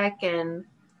much tech and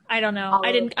I don't know. all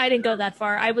of, I didn't go that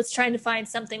far. I was trying to find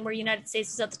something where United States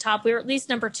was at the top. We were at least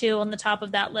number 2 on the top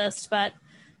of that list, but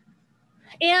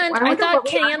and I I wonder thought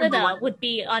what we are number Canada one. would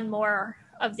be on more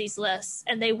of these lists,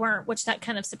 and they weren't, which that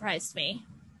kind of surprised me.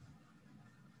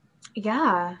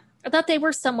 Yeah. I thought they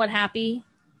were somewhat happy,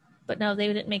 but no, they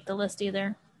didn't make the list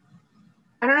either.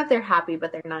 I don't know if they're happy,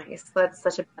 but they're nice. That's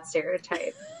such a bad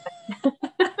stereotype.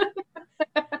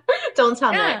 Don't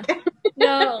tell Yeah. Nick.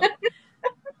 No.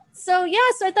 So yeah,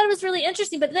 so I thought it was really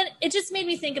interesting, but then it just made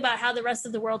me think about how the rest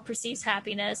of the world perceives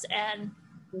happiness and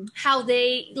how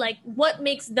they like what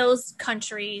makes those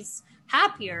countries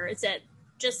happier. Is it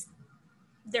just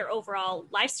their overall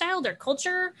lifestyle, their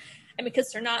culture? And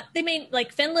because they may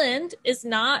like Finland is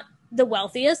not the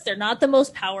wealthiest, they're not the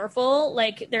most powerful,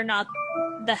 like they're not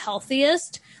the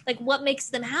healthiest. Like what makes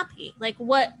them happy? Like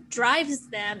what drives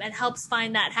them and helps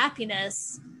find that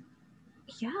happiness?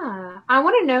 Yeah. I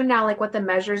want to know now, like, what the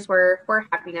measures were for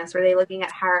happiness. Were they looking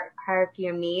at hierarchy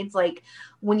of needs? Like,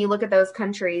 when you look at those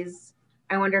countries,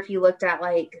 I wonder if you looked at,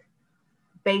 like,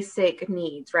 basic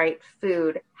needs, right?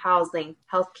 Food, housing,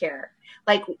 healthcare.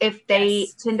 Like, if they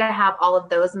Yes. tend to have all of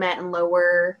those met and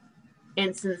lower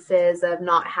instances of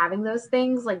not having those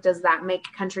things, like, does that make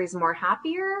countries more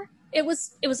happier? It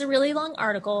was a really long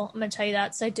article. I'm gonna tell you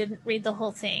that, so I didn't read the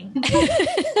whole thing.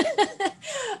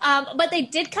 But they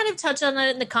did kind of touch on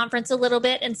it in the conference a little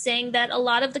bit, and saying that a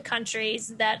lot of the countries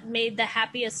that made the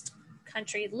happiest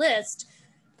country list,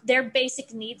 their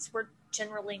basic needs were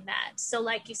generally met. So,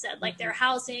 like you said, like their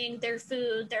housing, their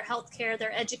food, their healthcare,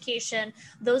 their education,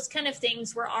 those kind of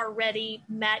things were already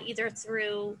met either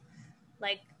through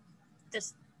like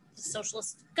this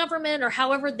socialist government or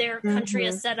however their country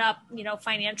is set up,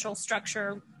 financial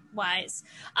structure wise.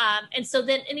 And so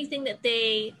then anything that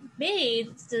they made,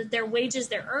 their wages,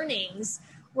 their earnings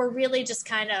were really just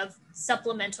kind of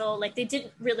supplemental. Like they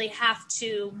didn't really have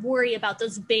to worry about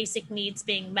those basic needs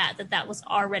being met, that was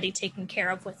already taken care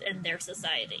of within their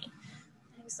society.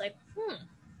 And I was like,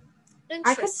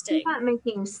 I could see interesting. that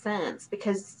making sense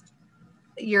because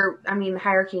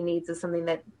hierarchy needs is something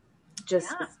that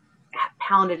just Yeah. is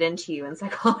pounded into you in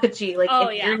psychology. Like Oh,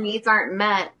 if yeah. your needs aren't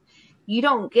met, you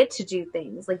don't get to do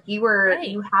things. Like you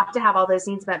Right. have to have all those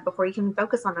needs met before you can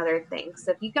focus on other things.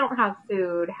 So if you don't have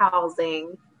food,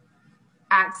 housing,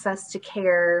 access to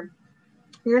care,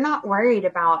 you're not worried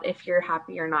about if you're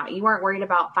happy or not. You aren't worried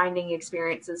about finding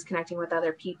experiences, connecting with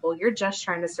other people. You're just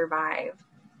trying to survive.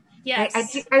 Yes.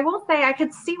 I will say I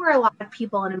could see where a lot of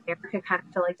people in America kind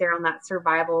of feel like they're on that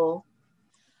survival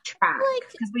track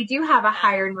Like, because we do have a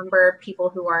higher number of people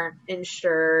who aren't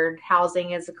insured.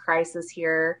 Housing is a crisis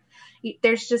here.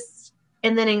 There's just,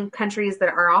 and then in countries that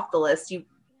are off the list,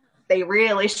 they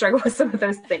really struggle with some of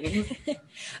those things. And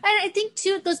I think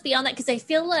too it goes beyond that, because I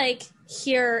feel like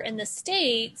here in the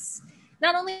States,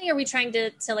 not only are we trying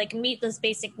to like meet those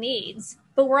basic needs,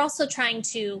 but we're also trying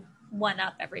to one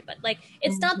up everybody. Like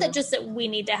it's not that just that we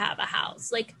need to have a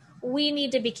house. Like we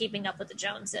need to be keeping up with the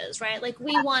Joneses, right? Like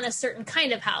we want a certain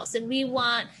kind of house, and we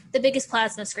want the biggest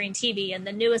plasma screen TV and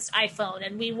the newest iPhone,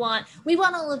 and we want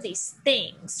all of these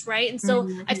things, right? And so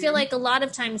I feel like a lot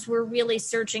of times we're really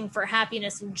searching for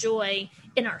happiness and joy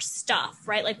in our stuff,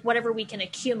 right? Like whatever we can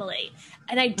accumulate.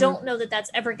 And I don't know that that's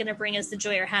ever going to bring us the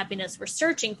joy or happiness we're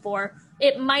searching for.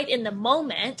 It might in the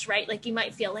moment, right? Like you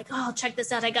might feel like, oh, check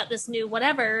this out, I got this new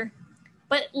whatever.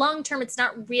 But long term, it's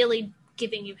not really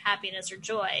giving you happiness or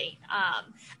joy.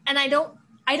 And I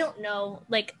don't know,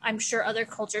 like I'm sure other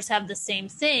cultures have the same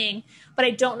thing, but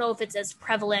I don't know if it's as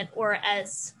prevalent or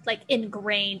as like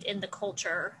ingrained in the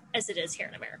culture as it is here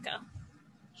in America.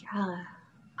 Yeah.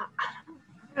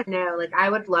 I don't know. Like I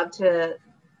would love to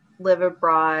live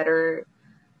abroad or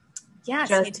Yes,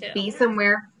 just me too. be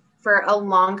somewhere for a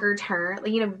longer term.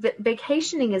 You know,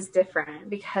 vacationing is different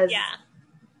because Yeah.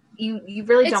 you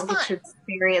really It's don't get fun. to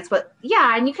experience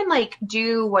and you can like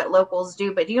do what locals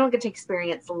do, but you don't get to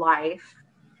experience life.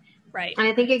 Right. And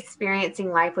I think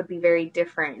experiencing life would be very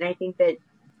different. And I think that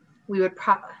we would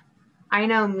I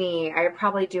know me, I would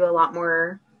probably do a lot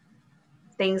more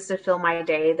things to fill my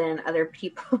day than other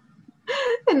people.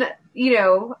 And,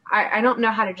 I don't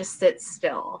know how to just sit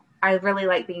still. I really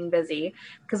like being busy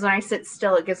because when I sit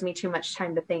still, it gives me too much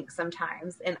time to think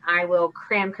sometimes. And I will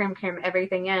cram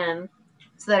everything in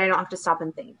so that I don't have to stop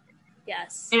and think.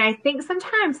 Yes. And I think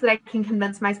sometimes that I can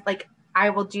convince myself, like, I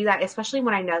will do that, especially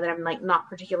when I know that I'm like not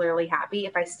particularly happy.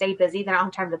 If I stay busy, then I don't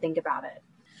have time to think about it.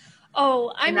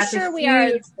 Oh, I'm that's sure a we are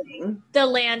huge thing. the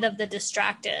land of the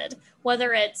distracted,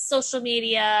 whether it's social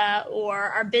media or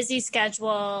our busy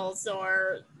schedules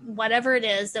or whatever it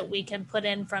is that we can put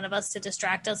in front of us to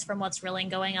distract us from what's really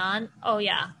going on. Oh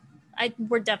yeah,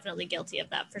 we're definitely guilty of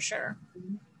that for sure.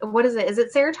 What is it? Is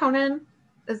it serotonin?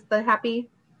 Is the happy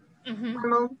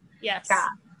hormone? Yes. Yeah.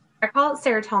 I call it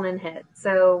serotonin hit.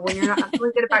 So when you're not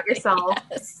feeling good about yourself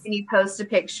Yes. and you post a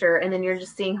picture and then you're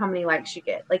just seeing how many likes you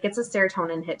get. Like, it's a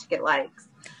serotonin hit to get likes.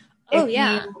 Oh, If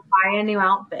yeah. you buy a new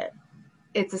outfit,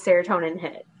 it's a serotonin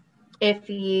hit. If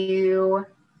you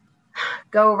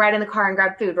go right in the car and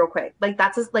grab food real quick, like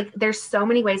that's just, like, there's so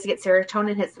many ways to get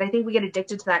serotonin hits that I think we get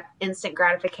addicted to that instant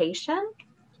gratification.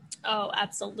 Oh,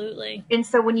 absolutely. And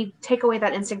so when you take away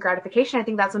that instant gratification, I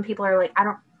think that's when people are like, I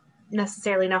don't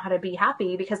necessarily know how to be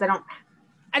happy because I don't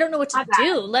know what to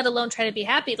do, let alone try to be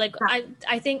happy. Like,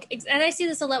 I think, and I see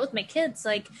this a lot with my kids,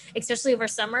 like, especially over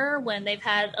summer when they've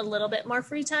had a little bit more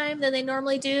free time than they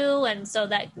normally do. And so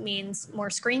that means more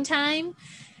screen time.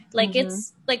 Like,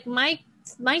 it's like my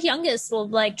youngest will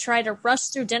like try to rush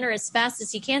through dinner as fast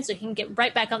as he can so he can get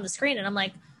right back on the screen. And I'm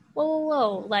like,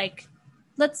 whoa, like,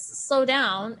 let's slow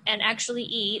down and actually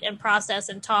eat and process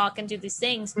and talk and do these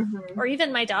things. Or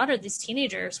even my daughter, these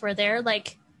teenagers where they're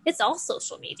like, it's all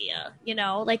social media, you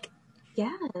know, like,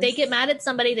 yes. They get mad at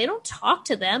somebody, they don't talk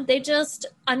to them, they just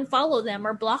unfollow them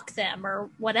or block them or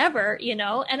whatever, you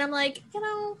know. And I'm like, you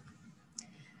know,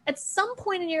 at some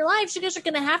point in your lives, you guys are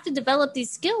going to have to develop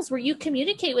these skills where you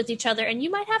communicate with each other, and you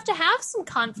might have to have some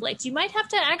conflict. You might have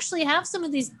to actually have some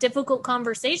of these difficult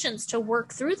conversations to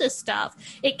work through this stuff.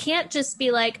 It can't just be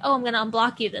like, oh, I'm going to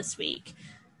unblock you this week.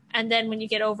 And then when you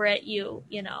get over it, you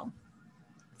know,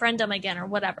 friend them again or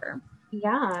whatever.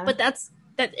 Yeah. But that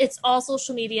it's all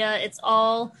social media. It's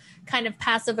all kind of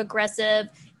passive aggressive,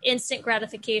 instant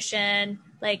gratification.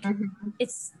 Like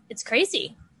it's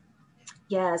crazy.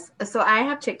 Yes. So I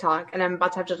have TikTok and I'm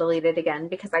about to have to delete it again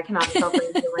because I cannot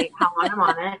self-regulate how long I'm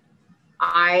on it.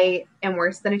 I am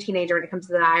worse than a teenager when it comes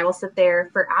to that. I will sit there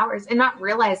for hours and not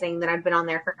realizing that I've been on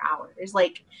there for hours.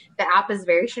 Like, the app is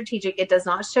very strategic. It does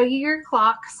not show you your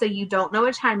clock, so you don't know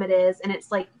what time it is. And it's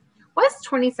like, what's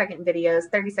 20-second videos,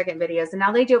 30-second videos? And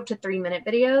now they do up to 3-minute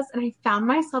videos. And I found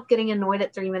myself getting annoyed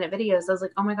at 3-minute videos. I was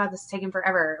like, oh my God, this is taking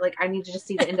forever. Like, I need to just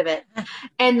see the end of it.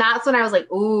 And that's when I was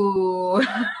like, ooh,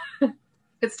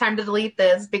 it's time to delete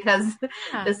this because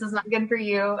this is not good for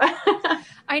you.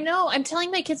 I know. I'm telling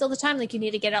my kids all the time, like, you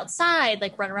need to get outside,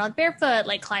 like run around barefoot,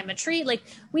 like climb a tree. Like,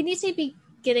 we need to be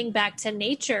getting back to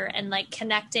nature and like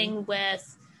connecting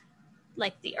with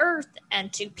like the earth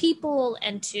and to people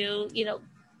and to, you know,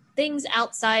 things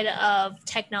outside of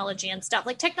technology and stuff.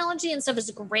 Like, technology and stuff is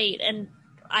great and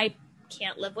I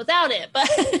can't live without it,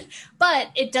 but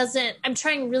it doesn't, I'm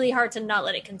trying really hard to not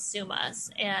let it consume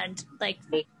us and like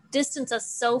distance us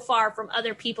so far from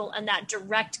other people and that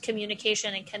direct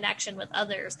communication and connection with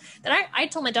others that I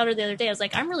told my daughter the other day, I was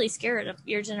like, I'm really scared of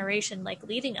your generation like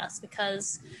leading us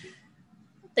because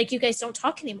like you guys don't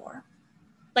talk anymore.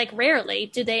 Like, rarely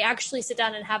do they actually sit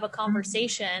down and have a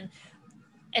conversation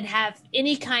and have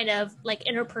any kind of like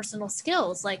interpersonal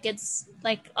skills. Like, it's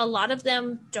like a lot of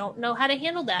them don't know how to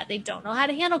handle that. They don't know how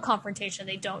to handle confrontation.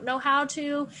 They don't know how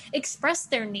to express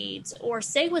their needs or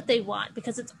say what they want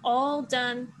because it's all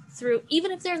done through,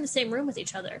 even if they're in the same room with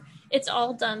each other, it's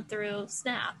all done through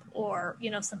Snap or, you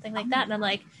know, something like that. And I'm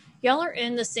like, y'all are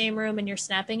in the same room and you're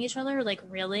snapping each other? Like,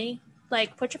 really?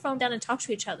 Like, put your phone down and talk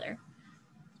to each other.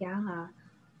 Yeah.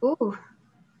 Ooh.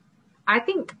 I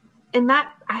think, and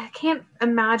that, I can't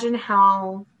imagine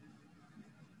how,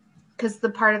 because the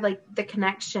part of like the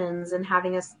connections and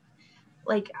having us,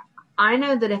 like, I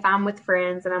know that if I'm with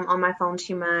friends and I'm on my phone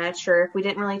too much, or if we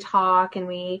didn't really talk and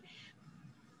we,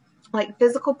 like,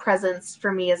 physical presence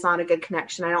for me is not a good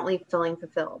connection. I don't leave feeling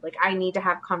fulfilled. Like, I need to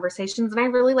have conversations, and I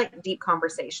really like deep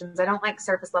conversations. I don't like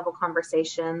surface level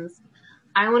conversations.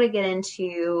 I want to get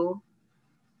into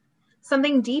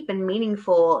something deep and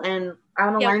meaningful, and I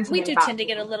want to learn something. We do tend to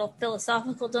get a little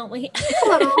philosophical, don't we? A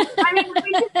little. I mean,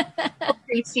 we get a little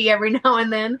preachy every now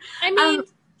and then. I mean,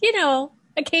 you know,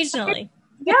 occasionally.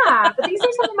 Yeah, but these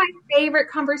are some of my favorite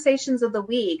conversations of the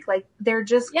week. Like, they're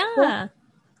just cool.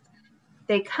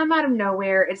 They come out of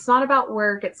nowhere. It's not about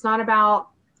work. It's not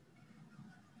about,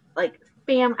 like,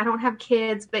 bam, I don't have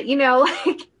kids. But, you know,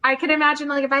 like, I could imagine,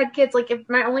 like, if I had kids, like, if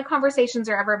my only conversations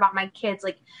are ever about my kids,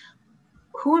 like,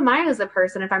 who am I as a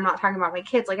person if I'm not talking about my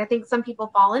kids? Like, I think some people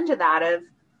fall into that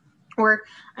or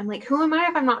I'm like, who am I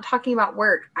if I'm not talking about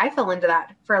work? I fell into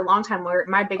that for a long time where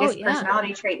my biggest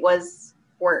personality trait was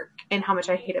work and how much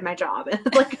I hated my job.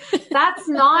 Like, that's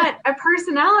not a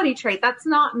personality trait. That's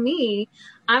not me.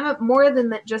 I'm more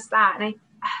than just that. And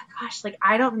gosh, like,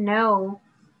 I don't know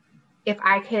if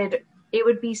I could, it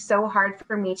would be so hard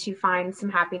for me to find some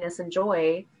happiness and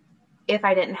joy if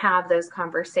I didn't have those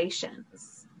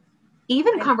conversations.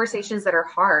 Even conversations that are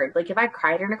hard. Like if I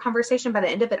cried in a conversation, by the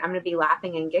end of it, I'm going to be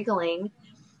laughing and giggling,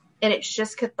 and it's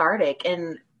just cathartic,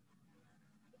 and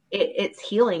it's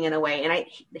healing in a way. And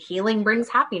healing brings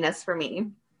happiness for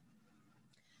me.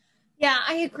 Yeah,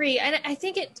 I agree. And I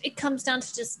think it comes down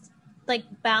to just like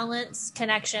balance,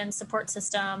 connection, support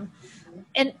system,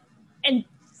 and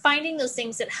finding those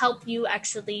things that help you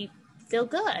actually feel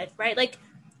good, right? Like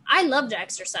I love to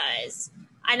exercise.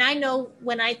 And I know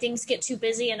when things get too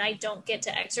busy and I don't get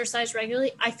to exercise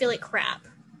regularly, I feel like crap.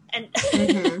 And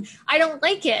I don't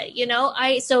like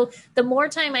it, so the more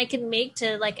time I can make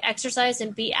to like exercise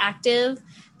and be active,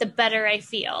 the better I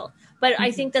feel. But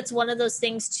I think that's one of those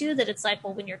things too, that it's like,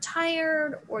 well, when you're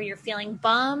tired or you're feeling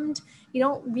bummed, you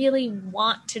don't really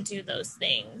want to do those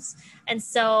things. And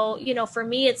so, for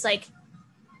me, it's like,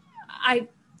 I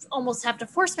almost have to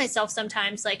force myself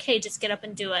sometimes, like, hey, just get up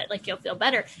and do it. Like you'll feel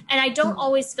better. And I don't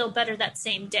always feel better that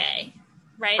same day.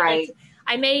 Right.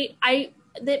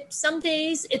 Like some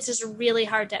days it's just really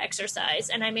hard to exercise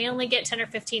and I may only get 10 or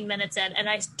 15 minutes in and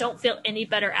I don't feel any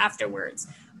better afterwards.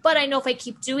 But I know if I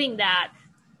keep doing that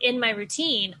in my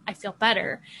routine, I feel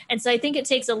better. And so I think it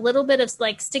takes a little bit of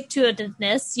like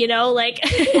stick-to-itiveness, like,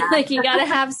 like you got to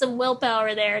have some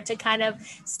willpower there to kind of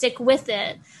stick with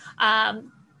it.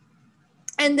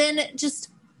 And then just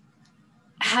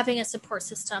having a support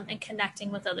system and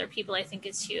connecting with other people, I think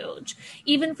is huge.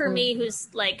 Even for me, who's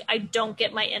like, I don't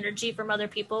get my energy from other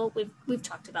people. We've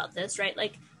talked about this, right?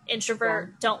 Like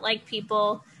introvert, don't like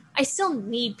people. I still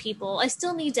need people. I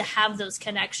still need to have those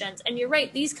connections. And you're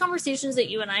right. These conversations that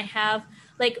you and I have,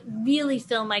 like really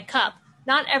fill my cup.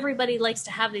 Not everybody likes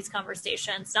to have these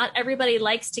conversations. Not everybody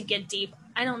likes to get deep.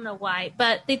 I don't know why,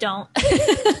 but they don't.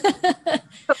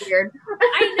 So weird.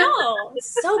 I know.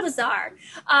 So bizarre.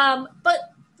 But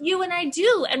you and I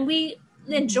do, and we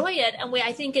enjoy it. And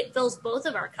I think it fills both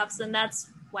of our cups. And that's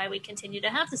why we continue to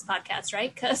have this podcast,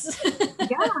 right? Because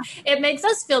it makes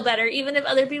us feel better, even if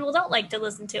other people don't like to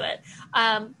listen to it.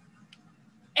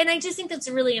 And I just think that's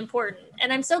really important.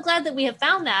 And I'm so glad that we have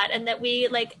found that and that we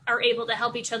like are able to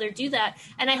help each other do that.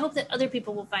 And I hope that other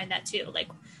people will find that too. Like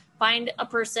find a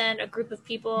person, a group of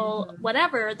people,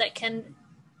 whatever, that can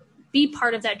be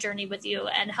part of that journey with you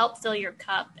and help fill your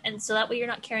cup. And so that way you're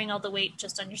not carrying all the weight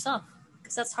just on yourself,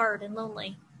 because that's hard and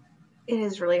lonely. It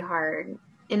is really hard.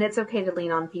 And it's okay to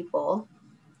lean on people.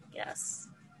 Yes.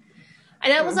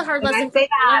 And that was a hard lesson I say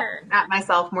to learn. At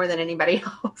myself more than anybody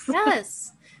else.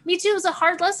 Yes. Me too. It was a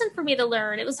hard lesson for me to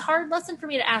learn. It was a hard lesson for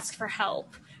me to ask for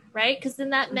help, right? Because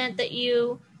then that meant that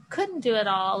you couldn't do it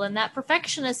all. And that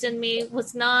perfectionist in me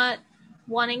was not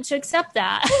wanting to accept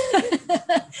that.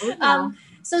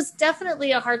 So it's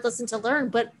definitely a hard lesson to learn.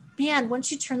 But man,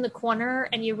 once you turn the corner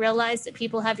and you realize that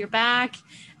people have your back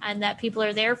and that people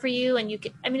are there for you and you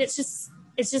can, it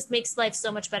just makes life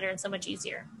so much better and so much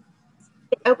easier.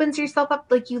 It opens yourself up.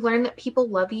 Like you learn that people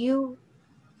love you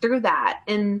through that.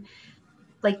 And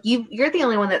like you're the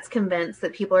only one that's convinced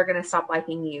that people are going to stop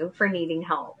liking you for needing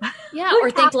help. Yeah. Or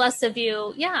think less of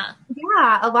you. Yeah.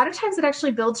 Yeah. A lot of times it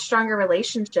actually builds stronger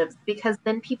relationships because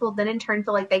then people then in turn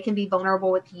feel like they can be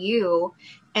vulnerable with you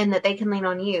and that they can lean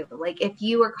on you. Like if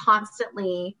you are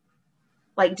constantly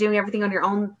like doing everything on your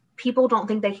own, people don't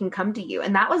think they can come to you.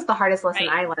 And that was the hardest lesson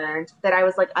I learned, that I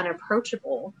was like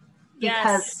unapproachable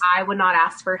because I would not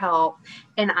ask for help.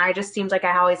 And I just seemed like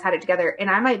I always had it together,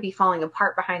 and I might be falling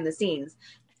apart behind the scenes,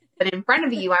 but in front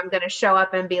of you, I'm going to show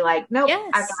up and be like, nope,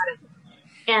 I got it.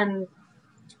 And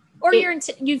or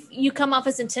you come off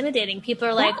as intimidating. People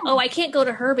are like, oh, I can't go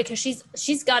to her because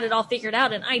she's got it all figured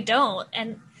out and I don't.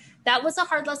 And that was a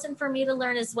hard lesson for me to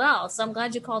learn as well. So I'm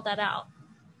glad you called that out.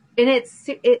 And it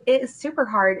is super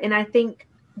hard. And I think,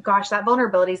 gosh, that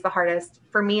vulnerability is the hardest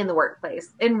for me in the workplace.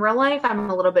 In real life, I'm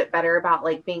a little bit better about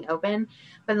like being open,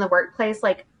 but in the workplace,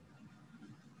 like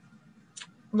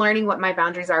learning what my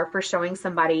boundaries are for showing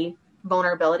somebody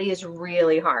vulnerability is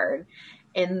really hard.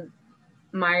 And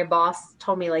my boss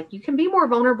told me like, you can be more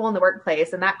vulnerable in the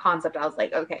workplace. And that concept, I was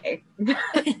like, okay, no.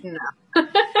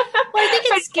 Well, I think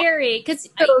it's scary because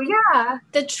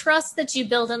the trust that you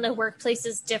build in the workplace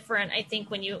is different, I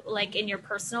think, when you like in your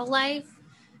personal life.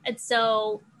 And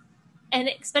so, and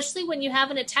especially when you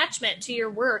have an attachment to your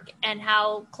work and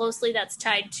how closely that's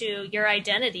tied to your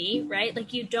identity, right?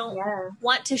 Like you don't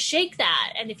want to shake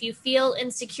that. And if you feel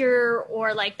insecure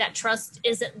or like that trust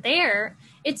isn't there,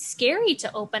 it's scary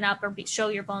to open up or show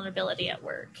your vulnerability at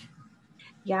work.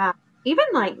 Yeah. Even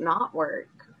like not work.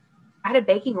 I had a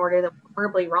baking order that was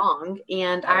horribly wrong,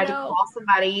 and I had to call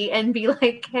somebody and be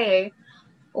like, hey,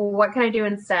 what can I do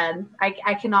instead?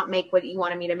 I cannot make what you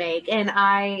wanted me to make. And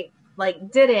I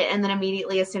like did it. And then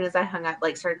immediately, as soon as I hung up,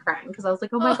 like started crying because I was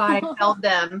like, oh my God, I failed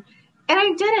them. And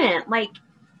I didn't. Like,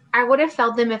 I would have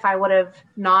failed them if I would have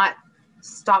not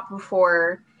stopped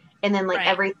before. And then like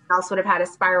everything else would have had a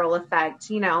spiral effect,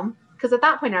 you know? Because at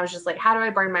that point I was just like, how do I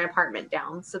burn my apartment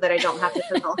down so that I don't have to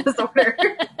fulfill this order?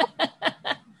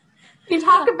 You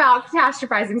talk about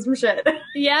catastrophizing some shit.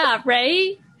 Yeah,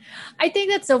 right? I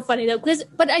think that's so funny though,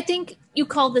 but I think you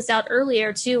called this out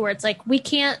earlier too, where it's like we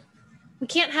can't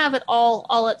have it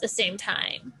all at the same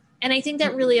time. And I think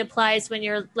that really applies when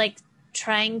you're like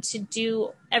trying to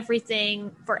do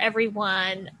everything for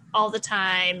everyone all the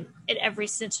time in every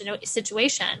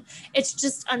situation. It's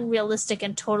just unrealistic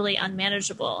and totally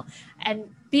unmanageable.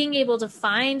 And being able to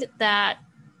find that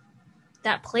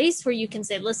place where you can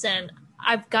say, listen,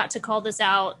 I've got to call this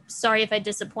out. Sorry if I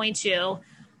disappoint you,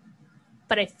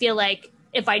 but I feel like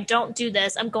if I don't do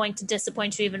this, I'm going to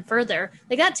disappoint you even further.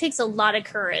 Like that takes a lot of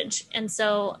courage. And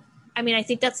so, I mean, I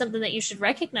think that's something that you should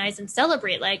recognize and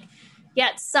celebrate. Like, yeah,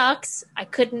 it sucks. I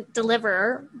couldn't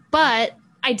deliver, but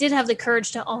I did have the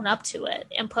courage to own up to it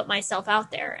and put myself out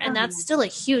there. And that's still a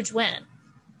huge win.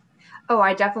 Oh,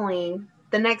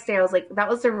 the next day I was like, that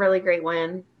was a really great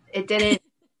win. It didn't,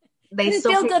 they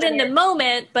still feel good in the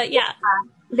moment, but yeah.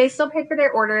 They still paid for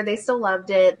their order. They still loved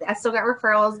it. I still got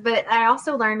referrals, but I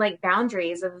also learned like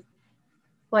boundaries of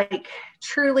like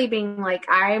truly being like,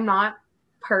 I'm not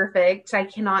perfect. I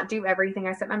cannot do everything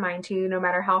I set my mind to, no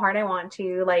matter how hard I want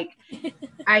to. Like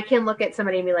I can look at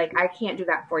somebody and be like, I can't do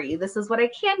that for you. This is what I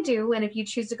can do. And if you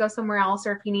choose to go somewhere else,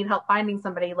 or if you need help finding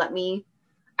somebody,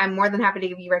 I'm more than happy to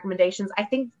give you recommendations. I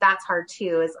think that's hard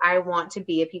too, is I want to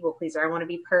be a people pleaser. I want to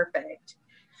be perfect.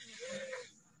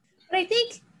 But I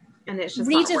think and it's just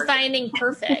redefining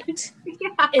perfect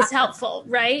is helpful,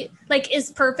 right? Like,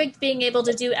 is perfect being able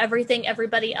to do everything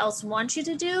everybody else wants you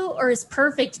to do, or is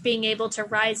perfect being able to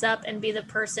rise up and be the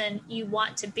person you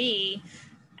want to be?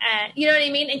 You know what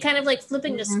I mean? And kind of like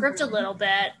flipping the script a little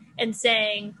bit and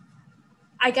saying,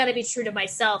 I got to be true to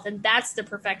myself, and that's the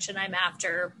perfection I'm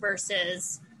after,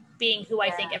 versus being who I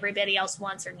think everybody else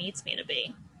wants or needs me to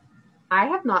be. I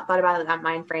have not thought about that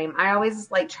mind frame. I always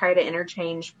like try to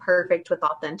interchange perfect with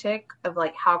authentic, of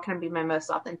like, how can I be my most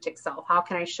authentic self? How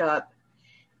can I show up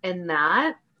in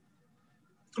that?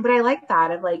 But I like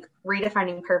that of like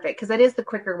redefining perfect, because that is the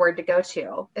quicker word to go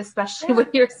to, especially when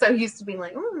you're so used to being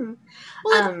like,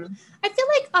 Well, I feel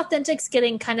like authentic's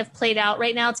getting kind of played out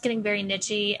right now. It's getting very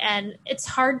nichey, and it's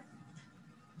hard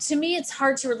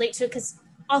to relate to it, because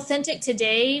authentic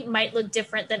today might look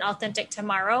different than authentic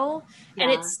tomorrow. Yeah.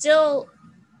 And it's still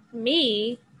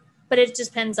me, but it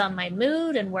just depends on my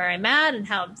mood and where I'm at and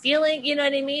how I'm feeling. You know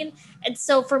what I mean? And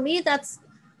so for me, that's,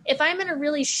 if I'm in a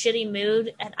really shitty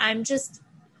mood and I'm just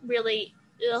really,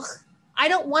 I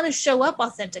don't want to show up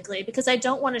authentically, because I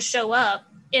don't want to show up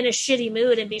in a shitty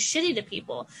mood and be shitty to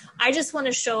people. I just want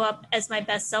to show up as my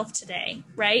best self today.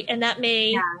 Right. And that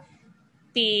may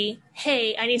be,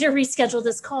 hey, I need to reschedule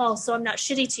this call so I'm not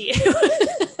shitty to you.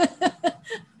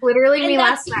 Literally me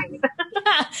last night.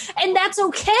 Yeah, and that's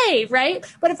okay, right?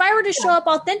 But if I were to show up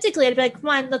authentically, I'd be like, come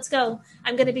on, let's go.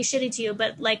 I'm going to be shitty to you,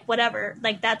 but like, whatever.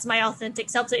 Like, that's my authentic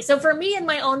self today. So for me and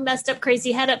my own messed up,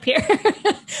 crazy head up here,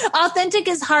 authentic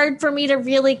is hard for me to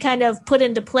really kind of put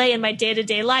into play in my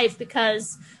day-to-day life,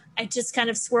 because I just kind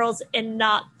of swirls in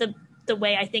not the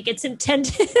way I think it's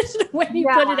intended when you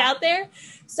put it out there.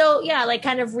 So yeah, like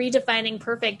kind of redefining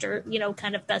perfect, or, you know,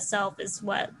 kind of best self is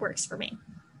what works for me.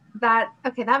 That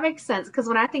makes sense. Because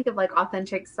when I think of like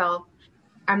authentic self,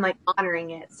 I'm like honoring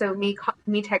it. So me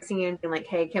texting you and being like,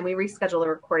 hey, can we reschedule the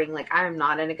recording? Like, I'm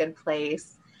not in a good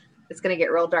place. It's going to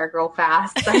get real dark real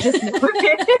fast. I just know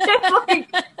it.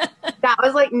 Like, that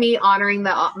was like me honoring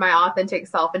my authentic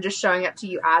self and just showing up to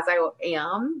you as I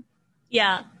am.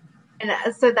 Yeah.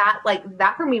 And so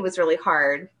that for me was really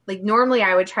hard. Like, normally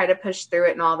I would try to push through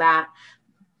it and all that,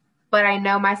 but I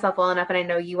know myself well enough and I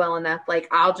know you well enough. Like,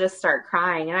 I'll just start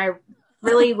crying, and I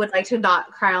really would like to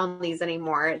not cry on these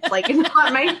anymore. It's like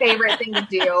not my favorite thing to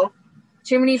do.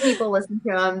 Too many people listen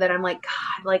to them that I'm like,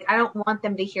 God, like, I don't want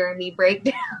them to hear me break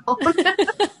down. If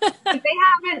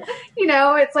they haven't, you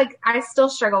know, it's like, I still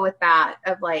struggle with that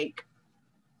of like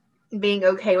being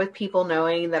okay with people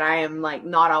knowing that I am like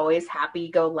not always happy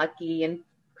go lucky and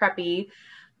preppy.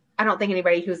 I don't think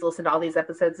anybody who's listened to all these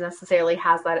episodes necessarily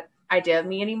has that idea of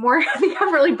me anymore. I think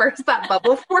I've really burst that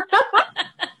bubble for them.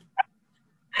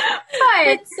 But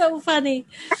it's so funny.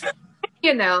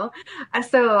 You know,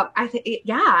 so I think,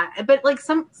 but like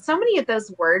so many of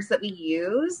those words that we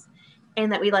use,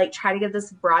 and that we like try to give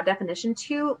this broad definition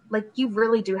to, like, you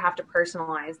really do have to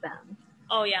personalize them.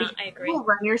 Oh yeah, Because I agree. you'll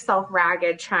run yourself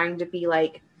ragged trying to be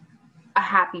like a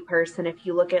happy person. If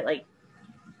you look at like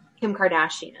Kim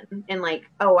Kardashian and like,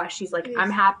 oh, she's like, I'm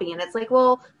happy. And it's like,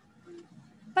 well,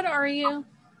 but are you?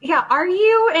 Yeah. Are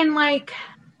you? And like,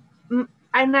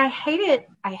 and I hate it.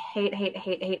 I hate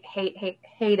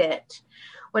it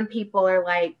when people are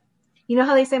like, you know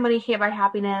how they say money can't buy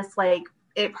happiness? Like,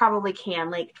 it probably can.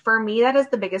 Like, for me, that is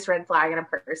the biggest red flag in a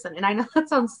person. And I know that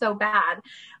sounds so bad,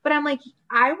 but I'm like,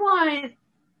 I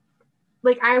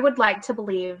would like to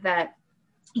believe that,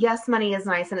 yes, money is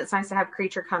nice and it's nice to have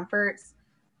creature comforts,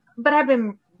 but I've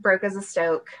been broke as a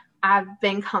stoke. I've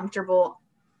been comfortable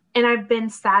and I've been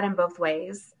sad in both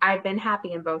ways. I've been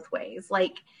happy in both ways.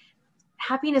 Like,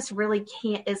 happiness really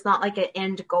is not like an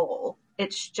end goal.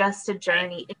 It's just a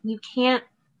journey.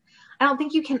 I don't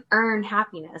think you can earn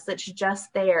happiness. It's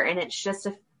just there. And it's just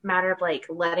a matter of like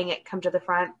letting it come to the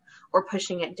front or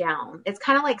pushing it down. It's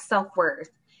kind of like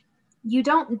self-worth. You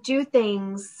don't do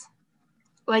things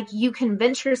like, you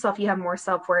convince yourself you have more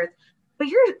self-worth, but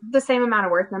you're the same amount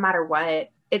of worth no matter what.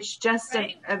 It's just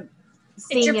seeing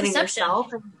it in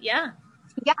yourself. Yeah.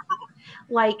 Yeah.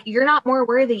 Like, you're not more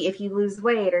worthy if you lose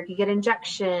weight or if you get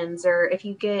injections or if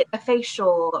you get a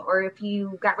facial or if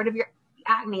you got rid of your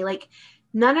acne. Like,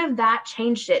 none of that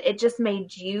changed it. It just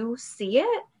made you see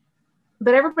it,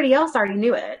 but everybody else already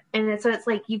knew it. And so it's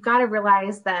like, you've got to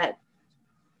realize that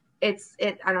I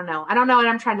don't know what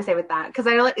I'm trying to say with that. Because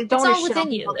it's all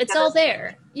within you. It's all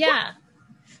there. Yeah.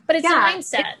 But it's a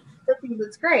mindset.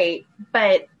 It's great.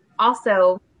 But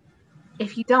also,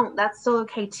 if you don't, that's still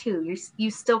okay too. You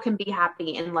still can be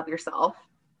happy and love yourself.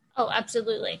 Oh,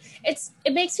 absolutely.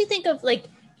 It makes me think of like,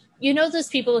 those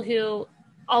people who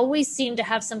always seem to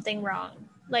have something wrong.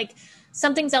 Like,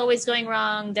 something's always going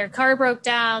wrong. Their car broke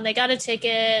down. They got a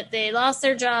ticket. They lost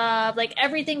their job. Like,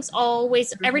 everything's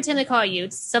always, every time they call you,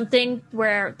 it's something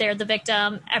where they're the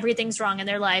victim. Everything's wrong in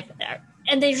their life.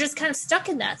 And they're just kind of stuck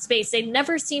in that space. They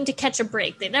never seem to catch a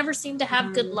break. They never seem to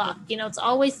have good luck. It's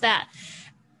always that.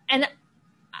 And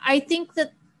I think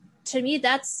that, to me,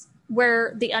 that's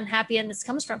where the unhappiness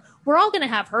comes from. We're all going to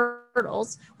have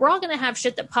hurdles. We're all going to have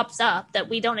shit that pops up that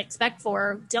we don't expect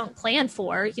for, don't plan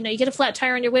for. You get a flat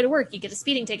tire on your way to work. You get a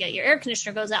speeding ticket. Your air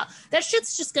conditioner goes out. That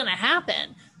shit's just going to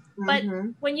happen. Mm-hmm. But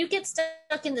when you get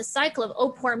stuck in the cycle of, oh,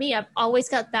 poor me, I've always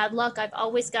got bad luck, I've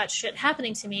always got shit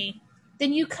happening to me,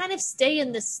 then you kind of stay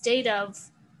in this state of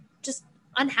just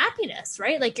unhappiness,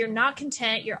 right? Like, you're not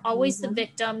content. You're always the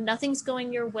victim. Nothing's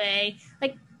going your way.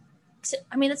 Like,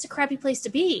 that's a crappy place to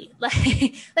be.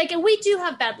 Like, and we do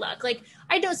have bad luck. Like,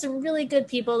 I know some really good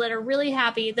people that are really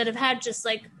happy that have had just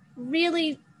like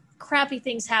really crappy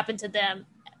things happen to them,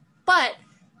 but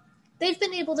they've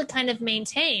been able to kind of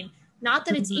maintain. Not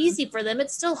that it's easy for them.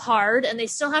 It's still hard, and they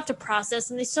still have to process,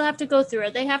 and they still have to go through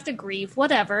it. They have to grieve,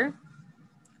 whatever,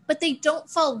 but they don't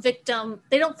fall victim.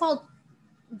 They don't fall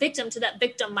victim to that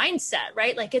victim mindset,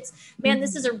 right? Like, it's, man,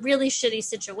 this is a really shitty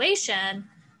situation,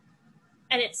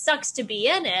 and it sucks to be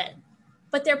in it,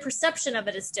 but their perception of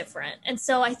it is different. And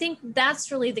so I think that's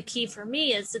really the key for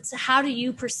me, is it's how do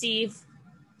you perceive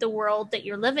the world that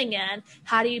you're living in?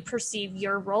 How do you perceive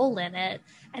your role in it?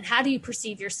 And how do you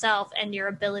perceive yourself and your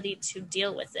ability to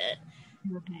deal with it?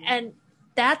 And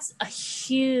that's a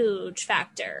huge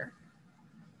factor.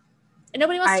 And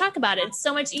nobody wants to talk about it. It's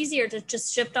so much easier to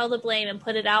just shift all the blame and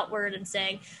put it outward and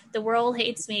saying, the world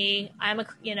hates me. I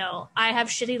have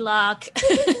shitty luck.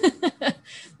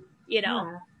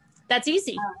 That's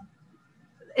easy.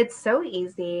 It's so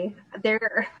easy. There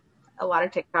are a lot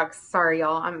of TikToks. Sorry,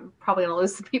 y'all. I'm probably going to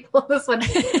lose some people on this one.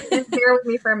 Just bear with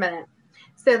me for a minute.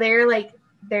 So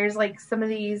there's like some of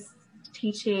these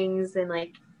teachings and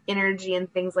like energy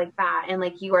and things like that. And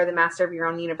like, you are the master of your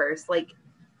own universe. Like,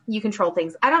 you control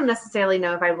things. I don't necessarily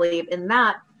know if I believe in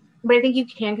that, but I think you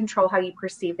can control how you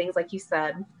perceive things, like you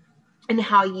said, and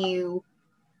how you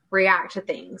react to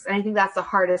things. And I think that's the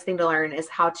hardest thing to learn, is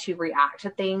how to react to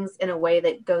things in a way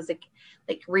that goes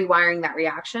like rewiring that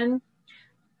reaction.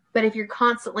 But if you're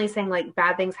constantly saying like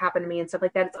bad things happen to me and stuff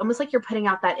like that, it's almost like you're putting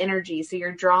out that energy. So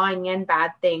you're drawing in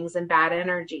bad things and bad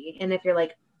energy. And if you're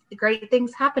like, great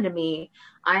things happen to me,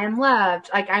 I am loved,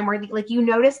 like I'm worthy, like you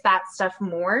notice that stuff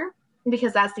more,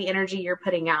 because that's the energy you're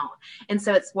putting out. And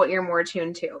so it's what you're more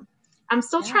attuned to. I'm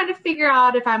still trying to figure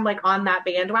out if I'm like on that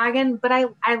bandwagon, but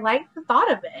I like the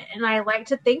thought of it. And I like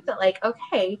to think that like,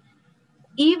 okay,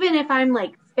 even if I'm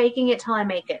like faking it till I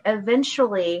make it,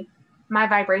 eventually my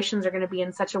vibrations are going to be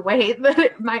in such a way that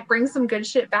it might bring some good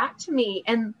shit back to me,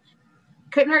 and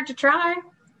couldn't hurt to try.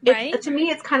 Right. To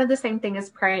me, it's kind of the same thing as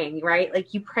praying, right?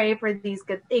 Like, you pray for these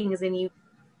good things and you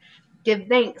give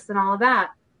thanks and all of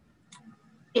that.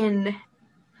 And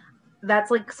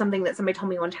that's like something that somebody told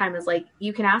me one time is like,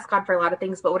 you can ask God for a lot of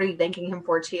things, but what are you thanking him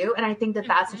for too? And I think that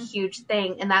that's a huge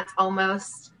thing. And that's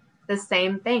almost the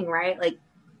same thing, right? Like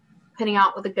putting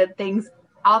out the good things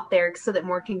out there so that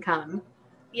more can come.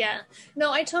 Yeah.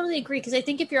 No, I totally agree. Because I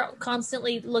think if you're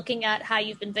constantly looking at how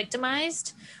you've been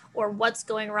victimized or what's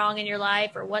going wrong in your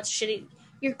life or what's shitty,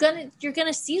 you're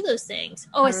gonna see those things.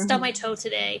 Oh, I stubbed my toe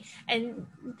today. And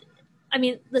I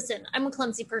mean, listen, I'm a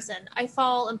clumsy person. I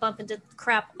fall and bump into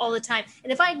crap all the time.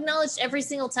 And if I acknowledged every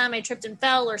single time I tripped and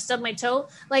fell or stubbed my toe,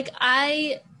 like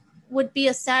I would be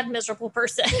a sad, miserable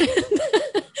person.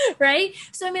 Right?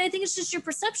 So, I mean, I think it's just your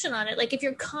perception on it. Like if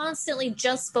you're constantly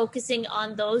just focusing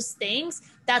on those things,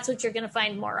 that's what you're going to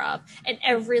find more of. And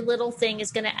every little thing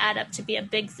is going to add up to be a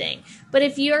big thing. But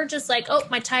if you're just like, oh,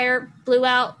 my tire blew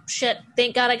out, shit,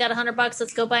 thank God I got $100.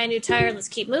 Let's go buy a new tire and let's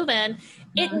keep moving.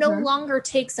 It no longer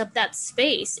takes up that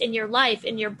space in your life,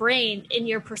 in your brain, in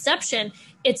your perception.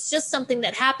 It's just something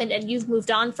that happened and you've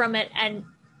moved on from it and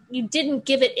you didn't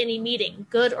give it any meaning,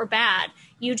 good or bad.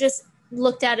 You just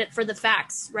looked at it for the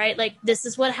facts, right? Like, this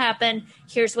is what happened.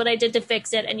 Here's what I did to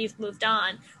fix it. And you've moved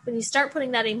on. When you start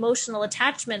putting that emotional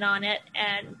attachment on it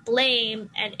and blame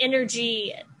and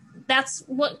energy, that's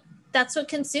what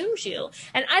consumes you.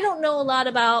 And I don't know a lot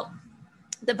about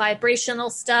the vibrational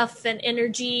stuff and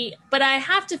energy, but I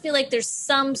have to feel like there's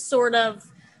some sort of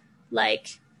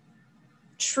like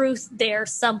truth there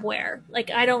somewhere. Like,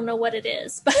 I don't know what it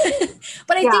is, but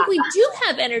I think we do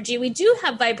have energy. We do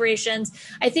have vibrations.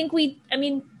 I think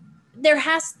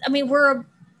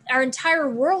our entire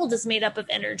world is made up of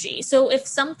energy. So if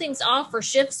something's off or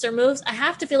shifts or moves, I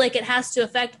have to feel like it has to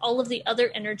affect all of the other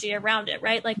energy around it,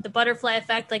 right? Like the butterfly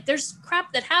effect, like there's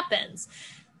crap that happens.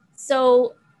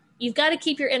 So you've got to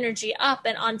keep your energy up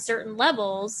and on certain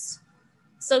levels.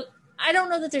 So I don't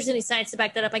know that there's any science to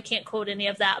back that up. I can't quote any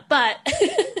of that, but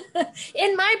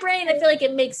in my brain, I feel like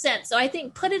it makes sense. So I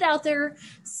think put it out there,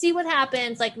 see what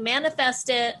happens, like manifest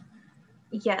it.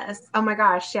 Yes. Oh my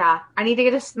gosh. Yeah. I need to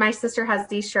get my sister has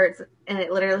these shirts and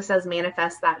it literally says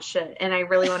manifest that shit. And I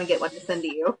really want to get one to send to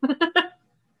you.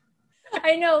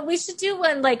 I know we should do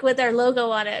one like with our logo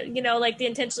on it, you know, like the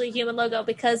Intentionally Human logo,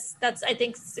 because I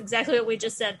think exactly what we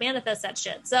just said, manifest that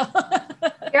shit. So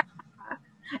yeah.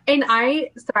 And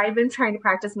I've been trying to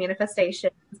practice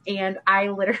manifestations and I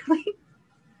literally,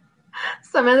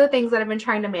 some of the things that I've been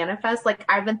trying to manifest, like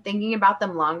I've been thinking about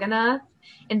them long enough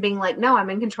and being like, no, I'm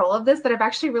in control of this, that I've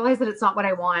actually realized that it's not what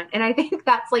I want. And I think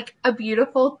that's like a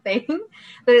beautiful thing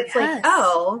that it's like,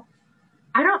 oh,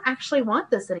 I don't actually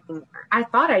want this anymore. I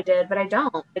thought I did, but I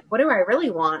don't. Like, what do I really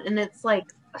want? And it's like,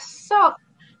 so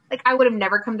like, I would have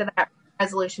never come to that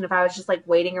resolution if I was just like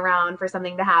waiting around for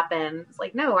something to happen. It's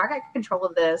like, no, I got control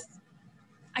of this.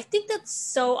 I think that's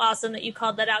so awesome that you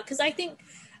called that out. Cause I think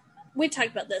we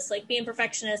talked about this, like being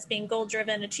perfectionist, being goal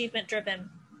driven, achievement driven.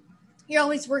 You're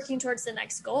always working towards the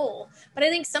next goal. But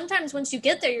I think sometimes once you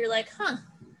get there, you're like,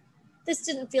 this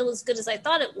didn't feel as good as I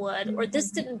thought it would, or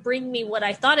this didn't bring me what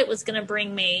I thought it was going to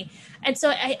bring me. And so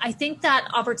I think that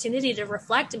opportunity to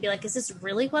reflect and be like, is this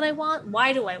really what I want?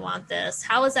 Why do I want this?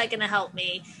 How is that going to help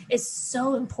me? Is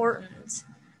so important.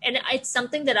 And it's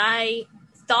something that I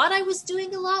thought I was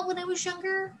doing a lot when I was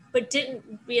younger, but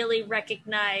didn't really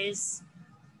recognize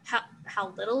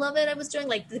how little of it I was doing,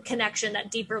 like the connection, that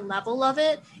deeper level of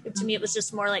it. To me, it was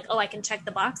just more like, oh, I can check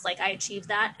the box. Like I achieved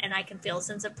that and I can feel a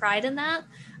sense of pride in that.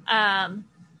 And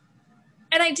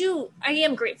I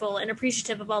am grateful and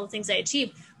appreciative of all the things I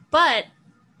achieved, but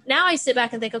now I sit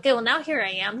back and think, okay, well now here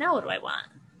I am. Now what do I want?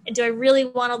 And do I really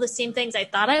want all the same things I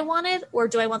thought I wanted, or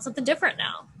do I want something different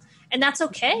now? And that's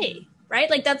okay. Right?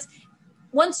 Like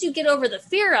once you get over the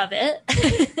fear of it,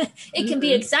 it can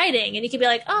be exciting and you can be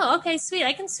like, oh, okay, sweet.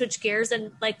 I can switch gears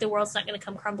and like the world's not going to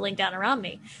come crumbling down around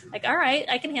me. Like, all right,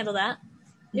 I can handle that.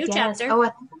 New chapter. Oh,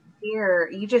 I think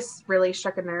fear, you just really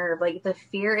struck a nerve. Like the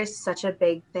fear is such a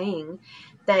big thing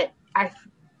that I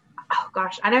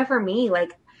know for me,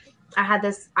 like I had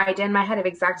this idea in my head of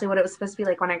exactly what it was supposed to be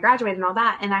like when I graduated and all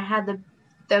that. And I had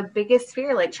the biggest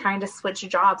fear, like trying to switch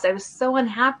jobs. I was so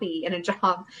unhappy in a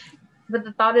job. But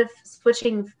the thought of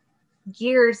switching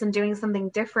gears and doing something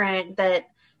different that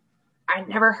I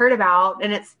never heard about,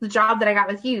 and it's the job that I got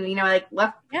with you, you know, like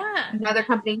left another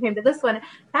company and came to this one.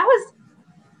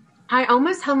 I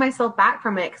almost held myself back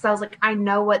from it because I was like, I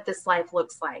know what this life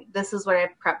looks like. This is what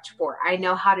I've prepped for. I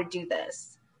know how to do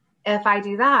this. If I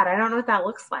do that, I don't know what that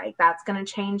looks like. That's going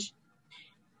to change.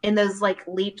 In those like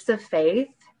leaps of faith,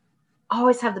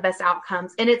 always have the best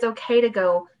outcomes. And it's okay to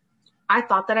go, I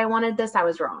thought that I wanted this. I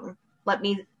was wrong. Let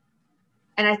me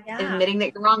And admitting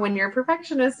that you're wrong when you're a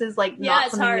perfectionist is like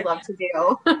not something we love to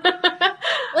do.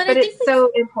 But it's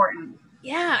so important.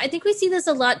 Yeah, I think we see this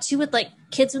a lot too with like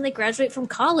kids when they graduate from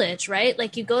college, right?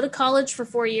 Like you go to college for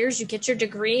 4 years, you get your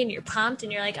degree and you're pumped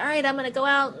and you're like, all right, I'm going to go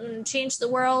out and change the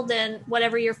world and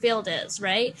whatever your field is,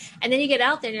 right? And then you get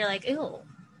out there and you're like, ew,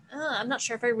 I'm not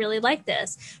sure if I really like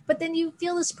this. But then you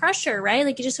feel this pressure, right?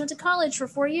 Like you just went to college for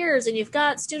 4 years and you've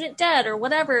got student debt or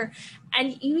whatever.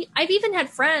 And I've even had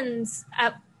friends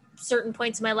at certain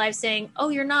points in my life saying, oh,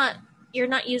 you're not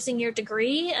using your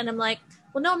degree. And I'm like,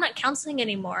 well, no, I'm not counseling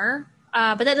anymore.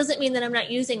 But that doesn't mean that I'm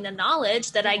not using the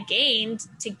knowledge that I gained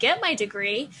to get my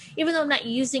degree, even though I'm not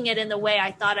using it in the way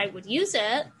I thought I would use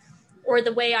it, or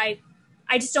the way I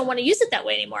just don't want to use it that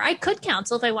way anymore. I could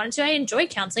counsel if I wanted to. I enjoy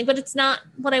counseling, but it's not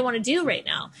what I want to do right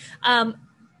now.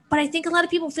 But I think a lot of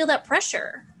people feel that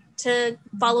pressure to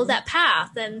follow that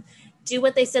path and do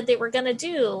what they said they were going to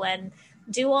do and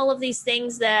do all of these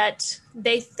things that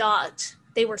they thought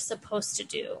they were supposed to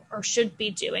do or should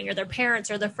be doing, or their parents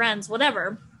or their friends,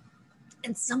 whatever.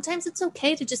 And sometimes it's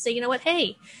okay to just say, you know what,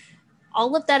 hey,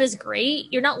 all of that is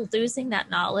great. You're not losing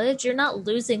that knowledge. You're not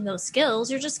losing those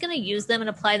skills. You're just going to use them and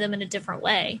apply them in a different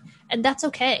way. And that's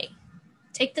okay.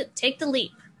 Take the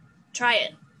leap. Try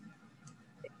it.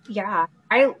 Yeah.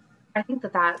 I think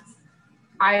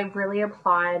I really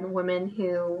applaud women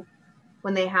who,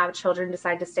 when they have children,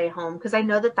 decide to stay home, because I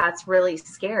know that that's really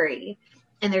scary.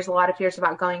 And there's a lot of fears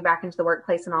about going back into the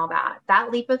workplace and all that. That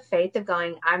leap of faith of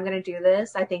going, I'm going to do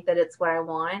this. I think that it's what I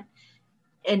want.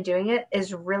 And doing it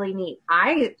is really neat.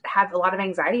 I have a lot of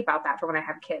anxiety about that for when I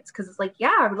have kids, because it's like,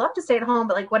 yeah, I would love to stay at home,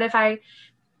 but like, what if I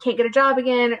can't get a job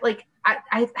again? Like,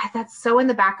 I that's so in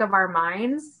the back of our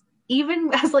minds. Even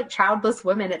as like childless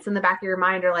women, it's in the back of your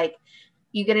mind. Or like,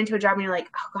 you get into a job and you're like,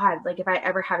 oh God, like if I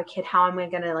ever have a kid, how am I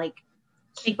going to like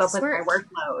keep up with my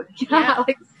workload? Yeah.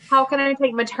 Like, how can I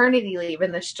take maternity leave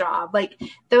in this job? Like,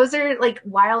 those are like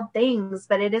wild things,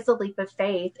 but it is a leap of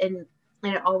faith, and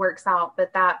it all works out.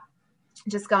 But that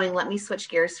just going, let me switch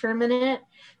gears for a minute,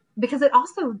 because it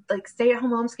also, like,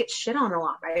 stay-at-home moms get shit on a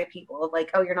lot by people,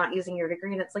 like, oh, you're not using your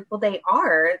degree. And it's like, well, they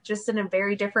are, just in a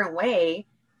very different way,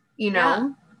 you know? Yeah.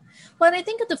 Well, and I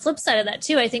think at the flip side of that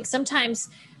too, I think sometimes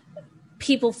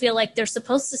people feel like they're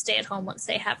supposed to stay at home once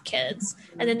they have kids,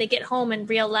 and then they get home and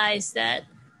realize that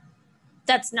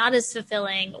that's not as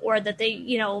fulfilling, or that they,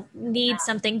 need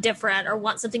something different or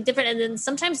want something different. And then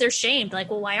sometimes they're shamed, like,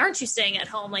 well, why aren't you staying at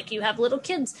home? Like, you have little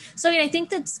kids. So, I mean, I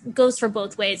think that goes for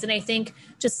both ways. And I think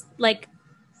just like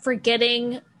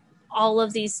forgetting all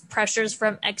of these pressures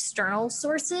from external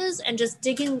sources and just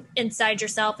digging inside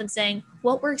yourself and saying,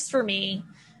 what works for me?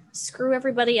 Screw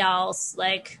everybody else.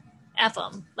 Like, F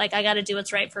them. Like, I got to do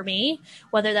what's right for me,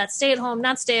 whether that's stay at home,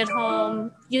 not stay at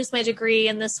home, use my degree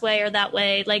in this way or that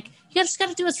way. Like, you just got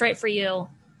to do what's right for you.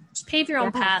 Just pave your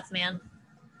own path, man.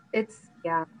 It's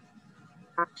a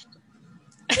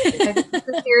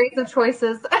series of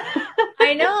choices.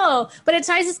 I know, but it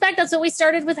ties us back. That's what we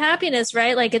started with happiness,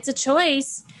 right? Like, it's a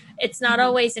choice. It's not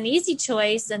always an easy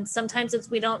choice, and sometimes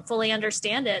we don't fully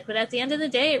understand it. But at the end of the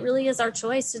day, it really is our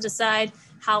choice to decide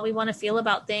how we want to feel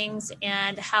about things,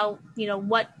 and how,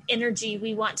 what energy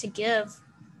we want to give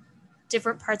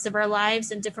different parts of our lives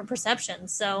and different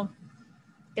perceptions. So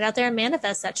get out there and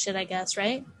manifest that shit, I guess,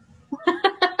 right?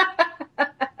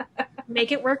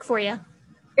 Make it work for you.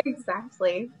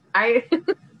 Exactly.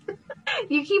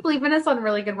 You keep leaving us on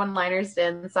really good one-liners,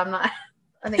 Din, so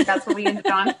I think that's what we ended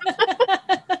on.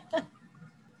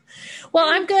 Well,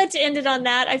 I'm good to end it on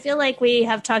that. I feel like we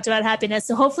have talked about happiness.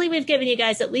 So hopefully we've given you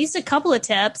guys at least a couple of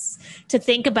tips to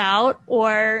think about,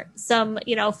 or some,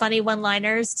 funny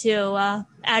one-liners to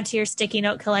add to your sticky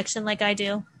note collection like I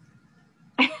do.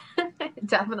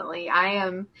 Definitely. I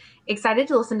am excited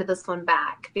to listen to this one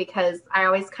back, because I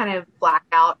always kind of black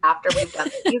out after we've done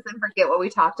these and forget what we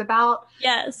talked about.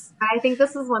 Yes. I think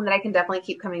this is one that I can definitely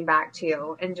keep coming back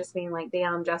to, and just being like,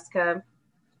 damn, Jessica,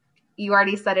 you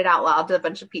already said it out loud to a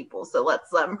bunch of people, so let's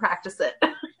practice it.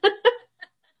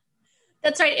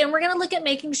 That's right. And we're going to look at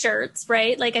making shirts,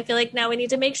 right? Like, I feel like now we need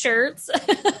to make shirts.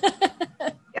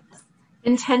 Yes.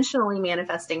 Intentionally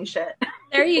manifesting shit.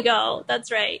 There you go.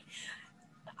 That's right.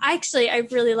 Actually, I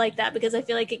really like that, because I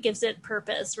feel like it gives it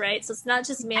purpose, right? So it's not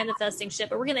just manifesting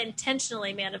shit, but we're going to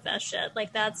intentionally manifest shit.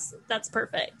 Like, that's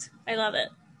perfect. I love it.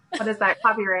 What is that?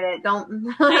 Copyright it.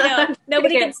 Don't. I know.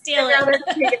 Nobody can steal it.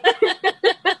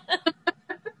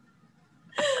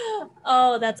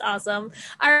 Oh, that's awesome.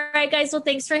 All right, guys. Well,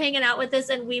 thanks for hanging out with us,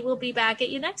 and we will be back at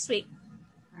you next week.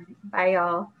 Bye,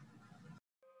 y'all.